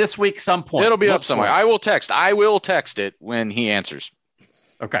be up this week some point. It'll be up somewhere. I will text it when he answers.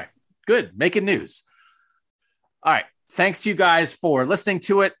 Okay, good. Making news. All right. Thanks to you guys for listening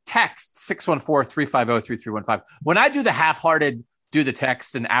to it. Text 614-350-3315. When I do the half-hearted, do the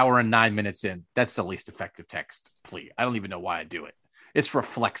text an hour and 9 minutes in, that's the least effective text plea. I don't even know why I do it. It's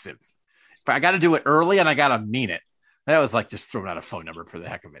reflexive. But I got to do it early and I got to mean it. That was like just throwing out a phone number for the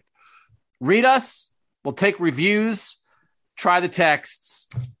heck of it. Read us. We'll take reviews. Try the texts.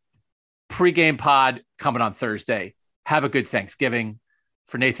 Pre-game pod coming on Thursday. Have a good Thanksgiving.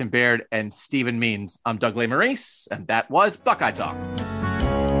 For Nathan Baird and Stephen Means, I'm Doug Lesmerises, and that was Buckeye Talk.